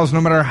and trials,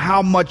 no matter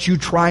how much you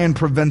try and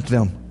prevent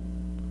them.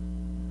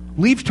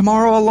 Leave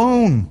tomorrow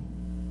alone.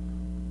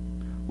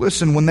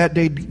 Listen, when that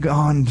day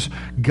dawns,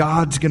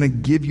 God's going to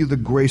give you the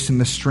grace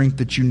and the strength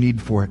that you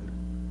need for it.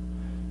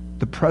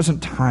 The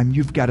present time,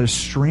 you've got His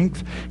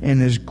strength and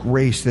His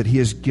grace that He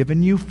has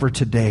given you for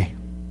today.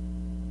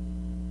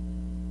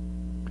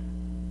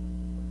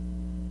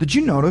 Did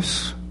you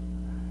notice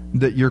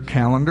that your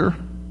calendar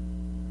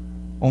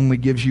only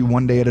gives you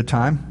one day at a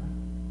time?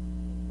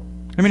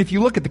 I mean, if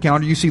you look at the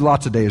calendar, you see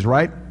lots of days,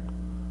 right?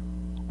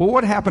 Well,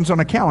 what happens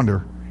on a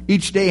calendar?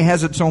 Each day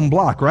has its own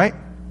block, right?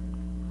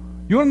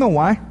 You want to know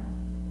why?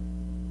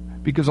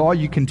 Because all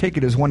you can take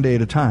it is one day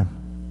at a time.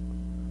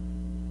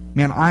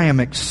 Man, I am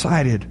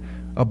excited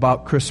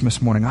about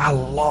Christmas morning. I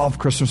love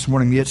Christmas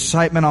morning, the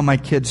excitement on my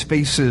kids'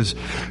 faces.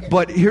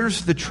 But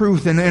here's the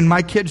truth, and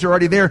my kids are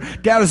already there.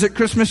 Dad, is it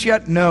Christmas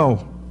yet?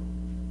 No,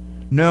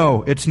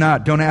 it's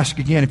not. Don't ask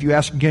again. If you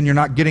ask again, you're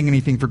not getting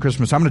anything for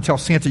Christmas. I'm going to tell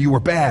Santa you were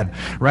bad,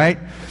 right?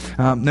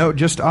 No,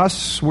 just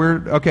us.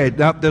 We're okay.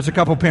 There's a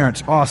couple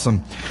parents.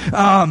 Awesome.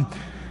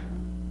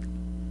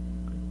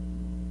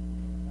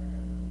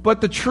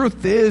 But the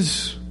truth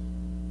is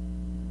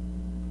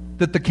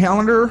that the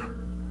calendar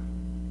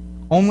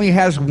only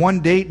has one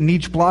date in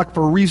each block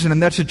for a reason,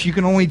 and that's that you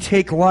can only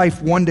take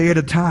life one day at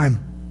a time.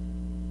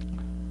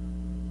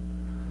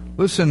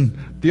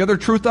 Listen, the other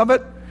truth of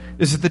it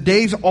is that the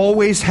days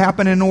always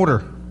happen in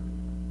order.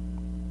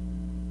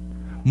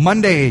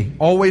 Monday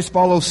always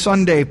follows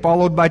Sunday,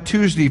 followed by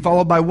Tuesday,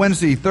 followed by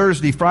Wednesday,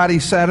 Thursday, Friday,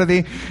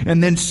 Saturday,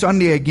 and then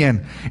Sunday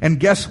again. And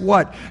guess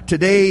what?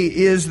 Today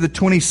is the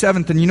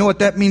 27th, and you know what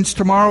that means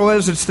tomorrow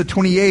is? It's the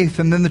 28th,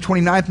 and then the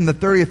 29th, and the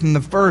 30th, and the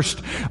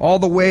 1st, all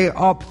the way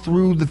up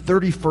through the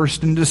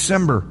 31st in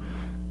December.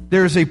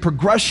 There's a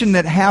progression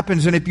that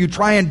happens, and if you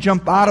try and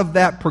jump out of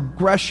that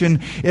progression,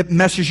 it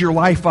messes your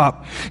life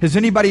up. Has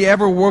anybody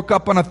ever woke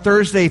up on a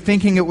Thursday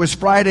thinking it was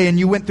Friday, and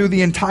you went through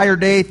the entire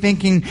day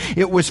thinking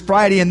it was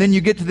Friday, and then you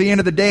get to the end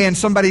of the day and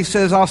somebody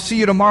says, I'll see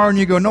you tomorrow, and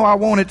you go, no, I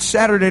won't, it's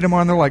Saturday tomorrow,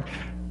 and they're like,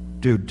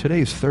 dude,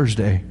 today's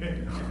Thursday.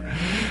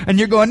 And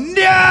you're going,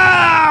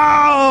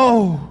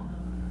 no!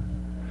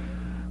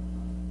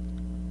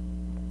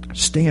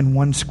 Stay in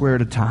one square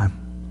at a time.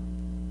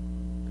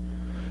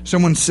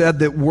 Someone said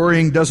that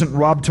worrying doesn't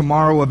rob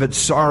tomorrow of its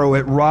sorrow,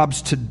 it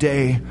robs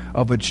today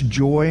of its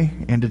joy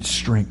and its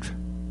strength.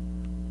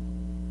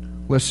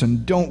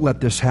 Listen, don't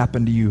let this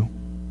happen to you.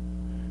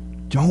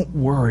 Don't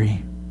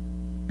worry.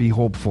 Be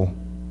hopeful.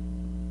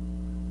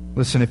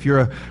 Listen, if you're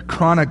a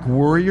chronic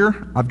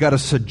worrier, I've got a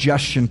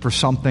suggestion for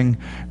something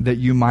that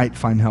you might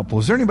find helpful.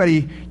 Is there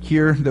anybody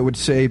here that would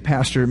say,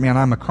 Pastor, man,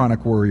 I'm a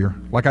chronic worrier?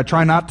 Like I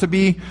try not to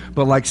be,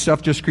 but like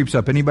stuff just creeps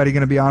up. Anybody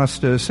going to be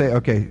honest to say,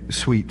 okay,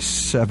 sweet,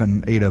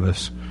 7, 8 of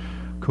us.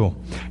 Cool.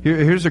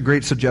 Here's a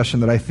great suggestion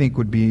that I think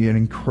would be an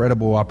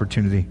incredible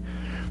opportunity.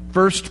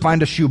 First,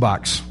 find a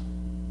shoebox.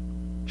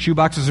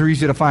 Shoeboxes are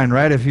easy to find,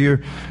 right? If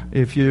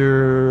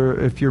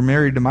you're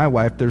married to my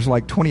wife, there's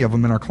like 20 of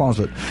them in our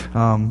closet.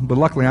 But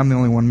luckily, I'm the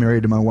only one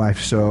married to my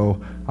wife,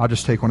 so I'll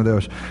just take one of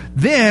those.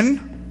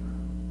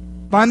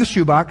 Then, find the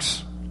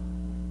shoebox,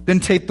 then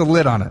tape the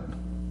lid on it,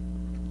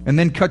 and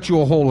then cut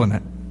you a hole in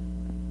it.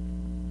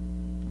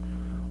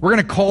 We're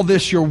going to call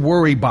this your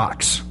worry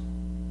box.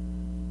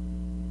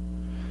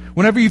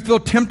 Whenever you feel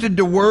tempted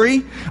to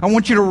worry, I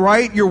want you to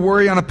write your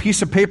worry on a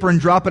piece of paper and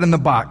drop it in the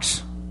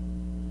box.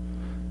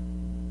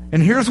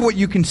 And here's what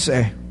you can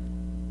say.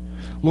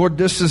 Lord,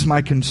 this is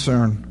my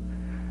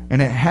concern,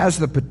 and it has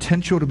the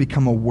potential to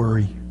become a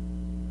worry.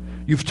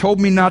 You've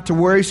told me not to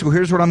worry, so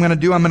here's what I'm going to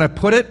do. I'm going to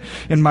put it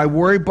in my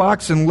worry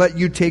box and let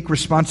you take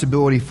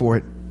responsibility for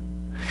it.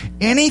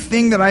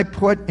 Anything that I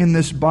put in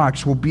this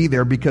box will be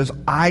there because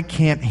I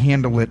can't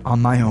handle it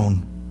on my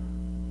own.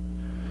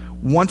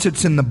 Once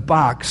it's in the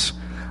box,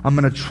 I'm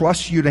going to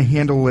trust you to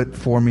handle it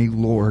for me,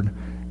 Lord,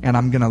 and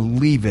I'm going to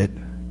leave it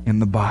in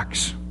the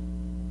box.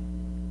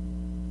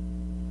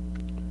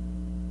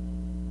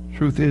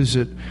 Truth is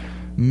that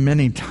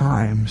many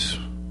times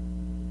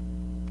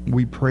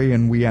we pray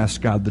and we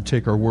ask God to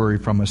take our worry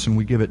from us and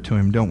we give it to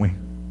Him, don't we?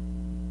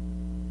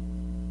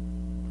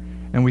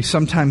 And we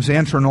sometimes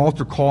answer an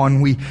altar call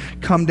and we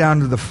come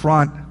down to the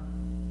front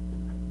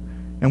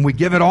and we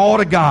give it all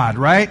to God,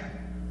 right?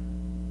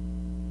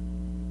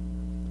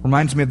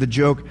 Reminds me of the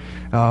joke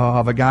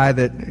of a guy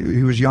that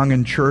he was young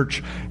in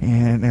church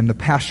and the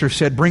pastor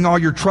said, bring all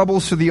your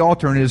troubles to the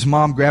altar, and his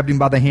mom grabbed him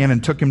by the hand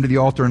and took him to the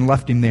altar and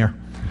left him there.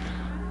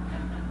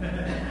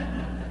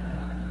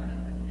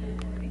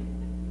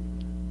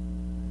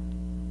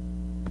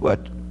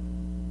 But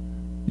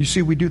you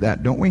see, we do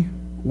that, don't we?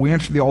 We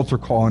answer the altar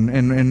call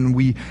and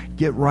we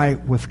get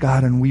right with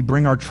God and we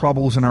bring our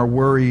troubles and our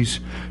worries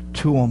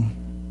to Him.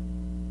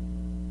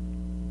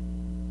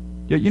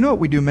 Yet you know what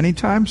we do many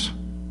times?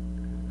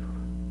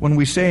 When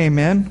we say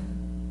amen,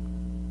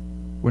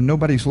 when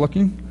nobody's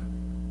looking,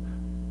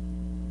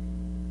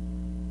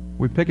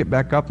 we pick it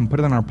back up and put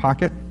it in our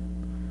pocket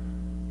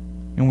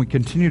and we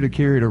continue to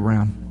carry it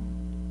around.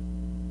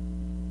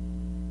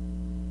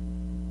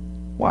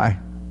 Why?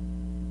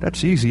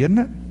 That's easy, isn't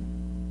it?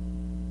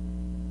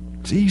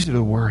 It's easy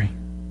to worry.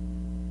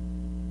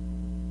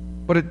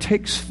 But it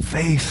takes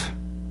faith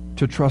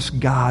to trust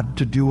God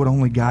to do what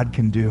only God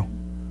can do.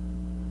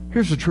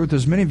 Here's the truth.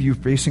 There's many of you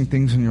facing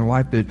things in your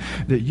life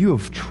that you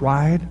have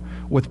tried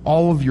with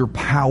all of your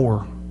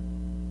power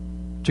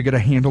to get a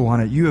handle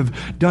on it. You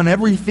have done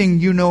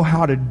everything you know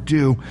how to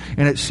do,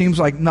 and it seems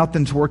like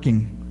nothing's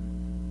working.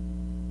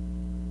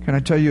 Can I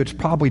tell you, it's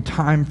probably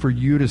time for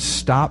you to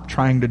stop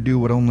trying to do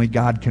what only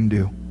God can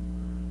do.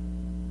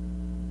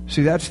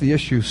 See, that's the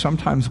issue.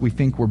 Sometimes we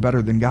think we're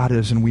better than God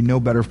is, and we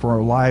know better for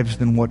our lives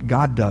than what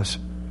God does.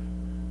 You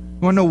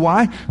want to know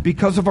why?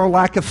 Because of our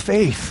lack of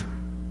faith.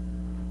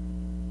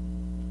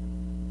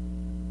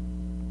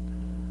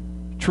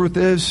 Truth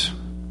is,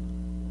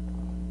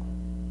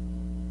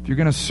 if you're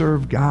going to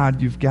serve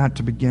God, you've got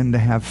to begin to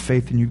have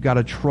faith, and you've got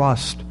to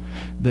trust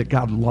that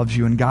God loves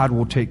you and God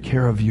will take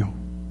care of you.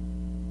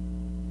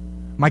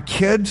 My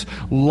kids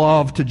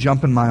love to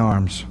jump in my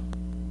arms.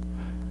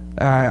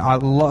 I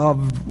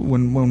love,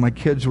 when my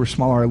kids were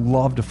smaller, I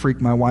loved to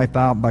freak my wife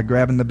out by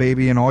grabbing the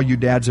baby, and all you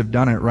dads have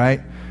done it, right?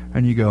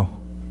 And you go,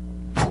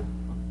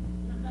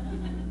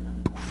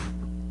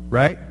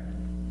 right?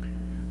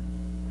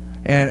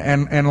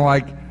 And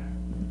like,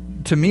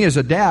 to me as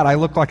a dad, I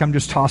look like I'm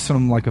just tossing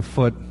them like a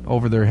foot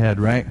over their head,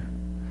 right?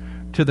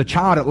 To the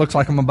child, it looks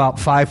like I'm about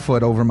 5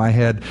 foot over my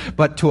head.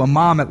 But to a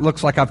mom, it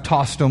looks like I've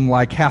tossed them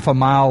like half a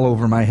mile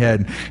over my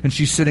head. And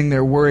she's sitting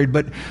there worried.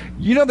 But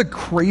you know the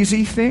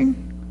crazy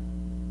thing?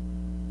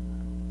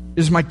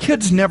 Is my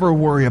kids never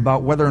worry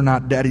about whether or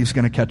not daddy's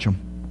going to catch them.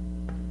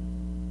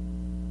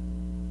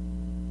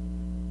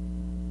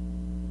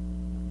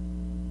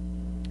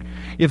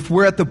 If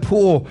we're at the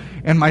pool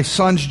and my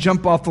sons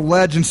jump off the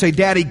ledge and say,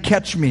 Daddy,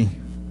 catch me.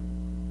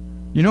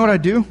 You know what I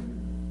do?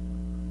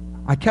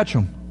 I catch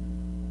them.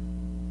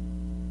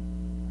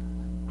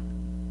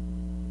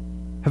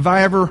 Have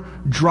I ever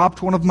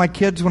dropped one of my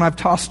kids when I've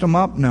tossed them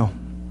up? No.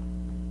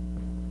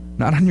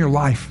 Not in your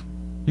life.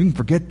 You can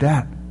forget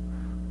that.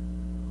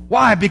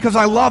 Why? Because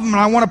I love them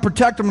and I want to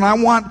protect them and I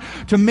want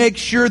to make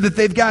sure that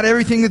they've got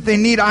everything that they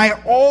need. I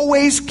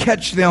always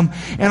catch them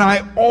and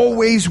I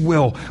always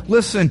will.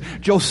 Listen,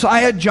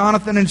 Josiah,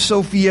 Jonathan, and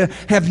Sophia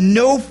have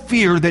no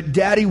fear that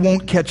Daddy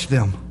won't catch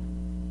them.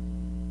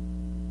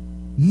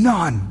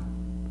 None.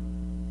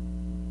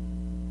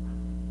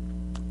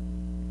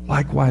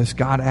 Likewise,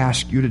 God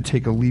asks you to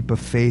take a leap of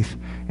faith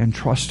and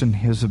trust in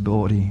His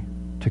ability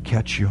to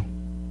catch you.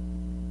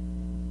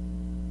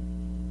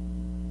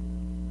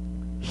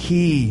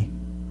 He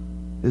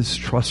is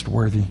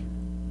trustworthy,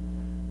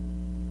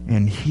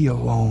 and He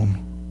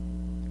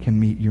alone can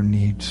meet your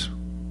needs.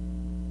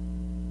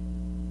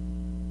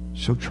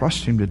 So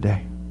trust Him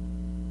today.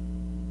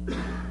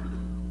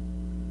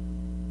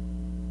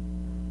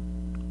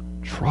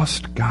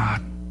 Trust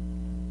God.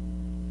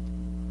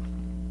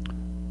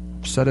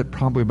 I've said it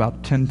probably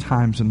about 10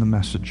 times in the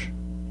message.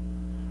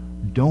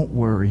 Don't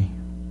worry.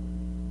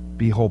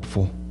 Be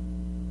hopeful.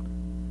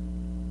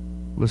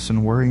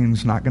 Listen,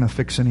 worrying's not going to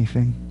fix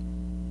anything.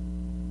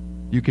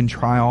 You can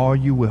try all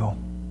you will.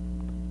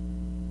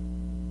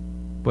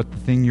 But the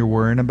thing you're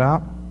worrying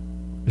about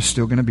is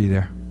still going to be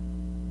there.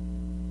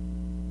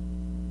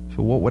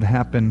 So what would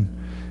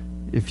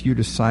happen if you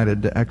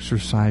decided to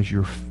exercise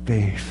your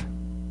faith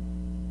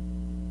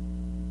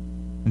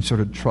and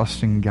started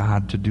trusting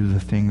God to do the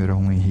thing that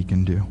only He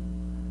can do?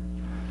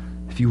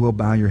 If you will,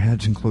 bow your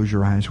heads and close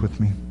your eyes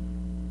with me.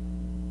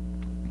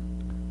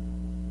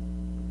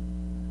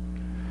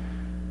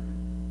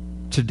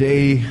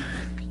 Today,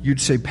 you'd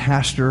say,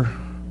 Pastor,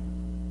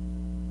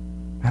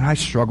 and I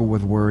struggle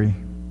with worry.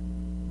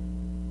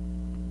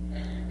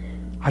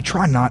 I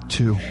try not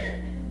to.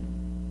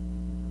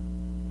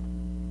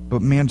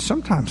 But man,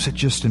 sometimes it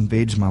just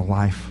invades my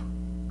life.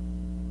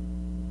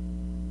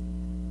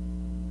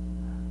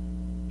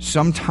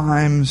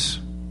 Sometimes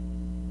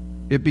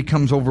it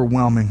becomes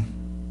overwhelming.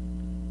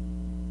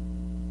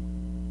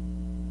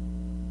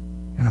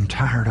 And I'm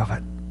tired of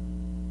it.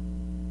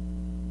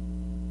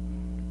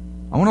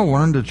 I want to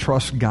learn to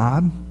trust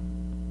God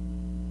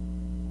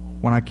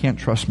when I can't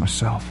trust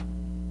myself.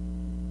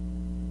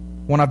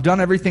 When I've done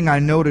everything I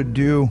know to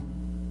do,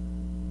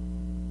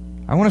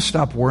 I want to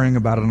stop worrying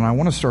about it and I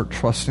want to start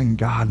trusting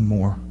God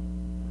more.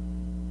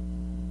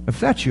 If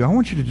that's you, I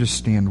want you to just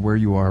stand where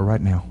you are right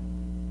now.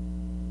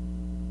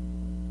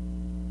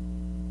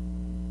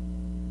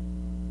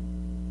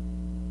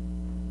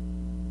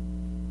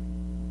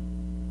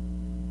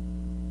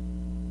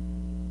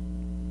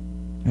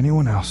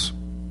 Anyone else?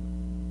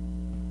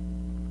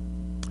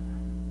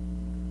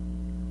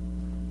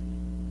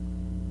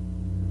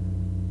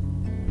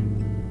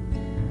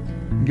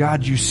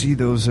 God, you see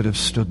those that have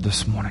stood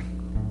this morning.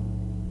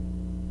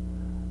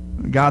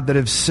 God, that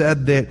have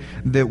said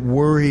that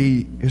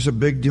worry is a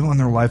big deal in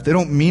their life. They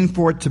don't mean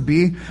for it to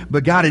be,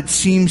 but God, it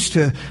seems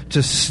to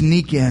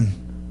sneak in.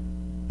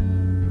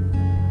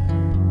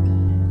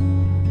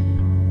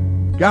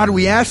 God,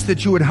 we ask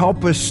that you would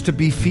help us to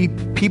be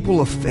people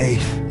of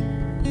faith.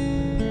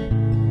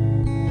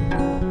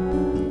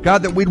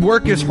 God, that we'd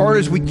work as hard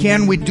as we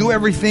can. We'd do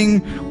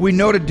everything we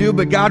know to do.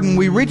 But God, when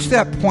we reach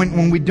that point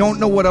when we don't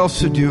know what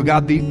else to do,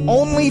 God, the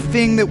only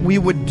thing that we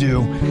would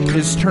do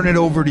is turn it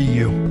over to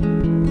you.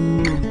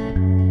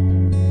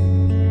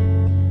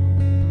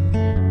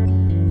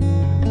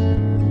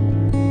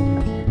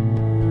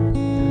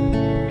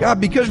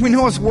 God, because we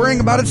know us worrying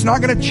about it's not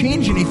going to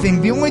change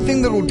anything. The only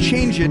thing that will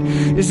change it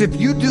is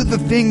if you do the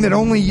thing that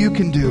only you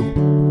can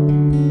do.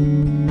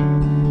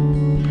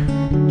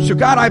 So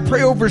God, I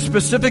pray over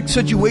specific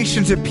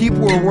situations that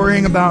people are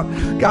worrying about.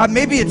 God,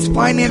 maybe it's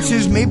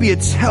finances, maybe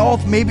it's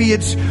health, maybe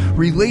it's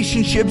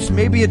relationships,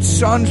 maybe it's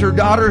sons or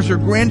daughters or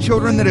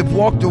grandchildren that have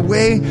walked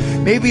away.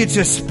 Maybe it's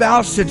a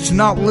spouse that's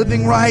not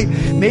living right.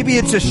 Maybe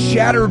it's a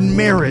shattered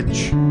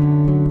marriage.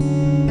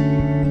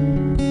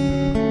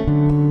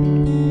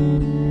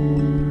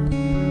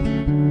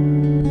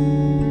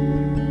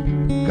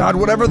 God,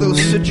 whatever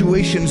those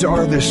situations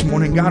are this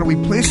morning, God, we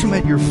place them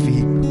at your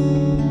feet.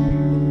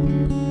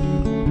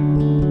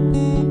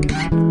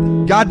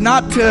 God,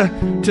 not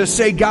to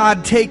say,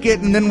 God, take it,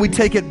 and then we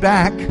take it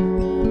back.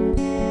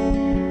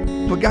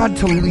 But God,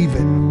 to leave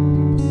it.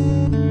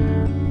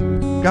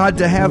 God,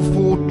 to have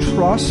full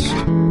trust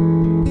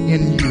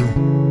in you.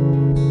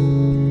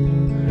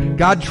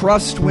 God,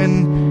 trust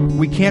when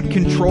we can't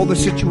control the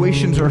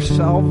situations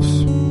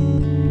ourselves.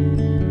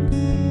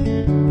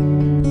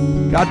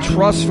 God,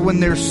 trust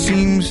when there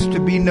seems to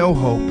be no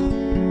hope.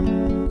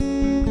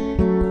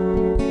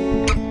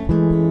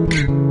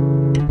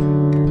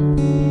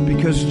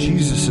 Because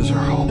Jesus is our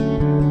hope.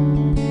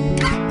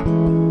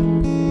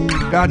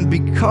 God, and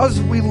because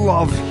we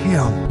love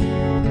Him,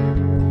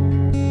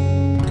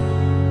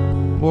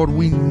 Lord,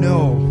 we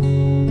know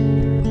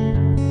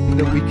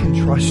that we can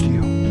trust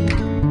you.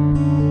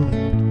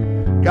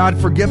 God,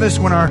 forgive us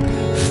when our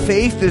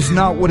faith is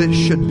not what it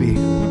should be.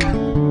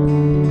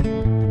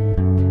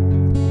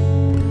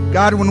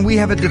 God, when we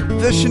have a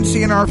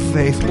deficiency in our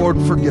faith, Lord,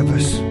 forgive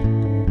us.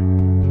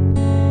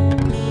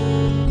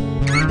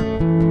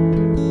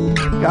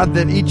 God,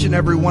 that each and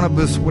every one of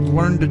us would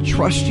learn to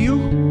trust you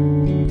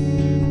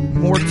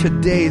more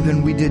today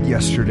than we did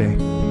yesterday.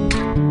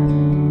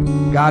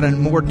 God, and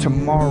more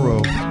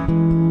tomorrow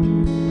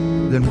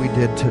than we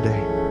did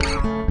today.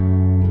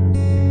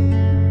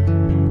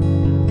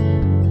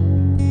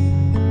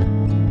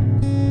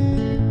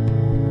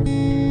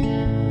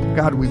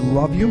 God, we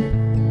love you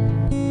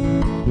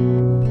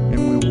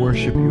and we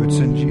worship you. It's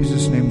in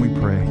Jesus' name we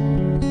pray.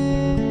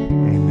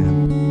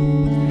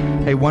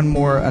 Amen. Hey, one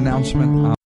more announcement.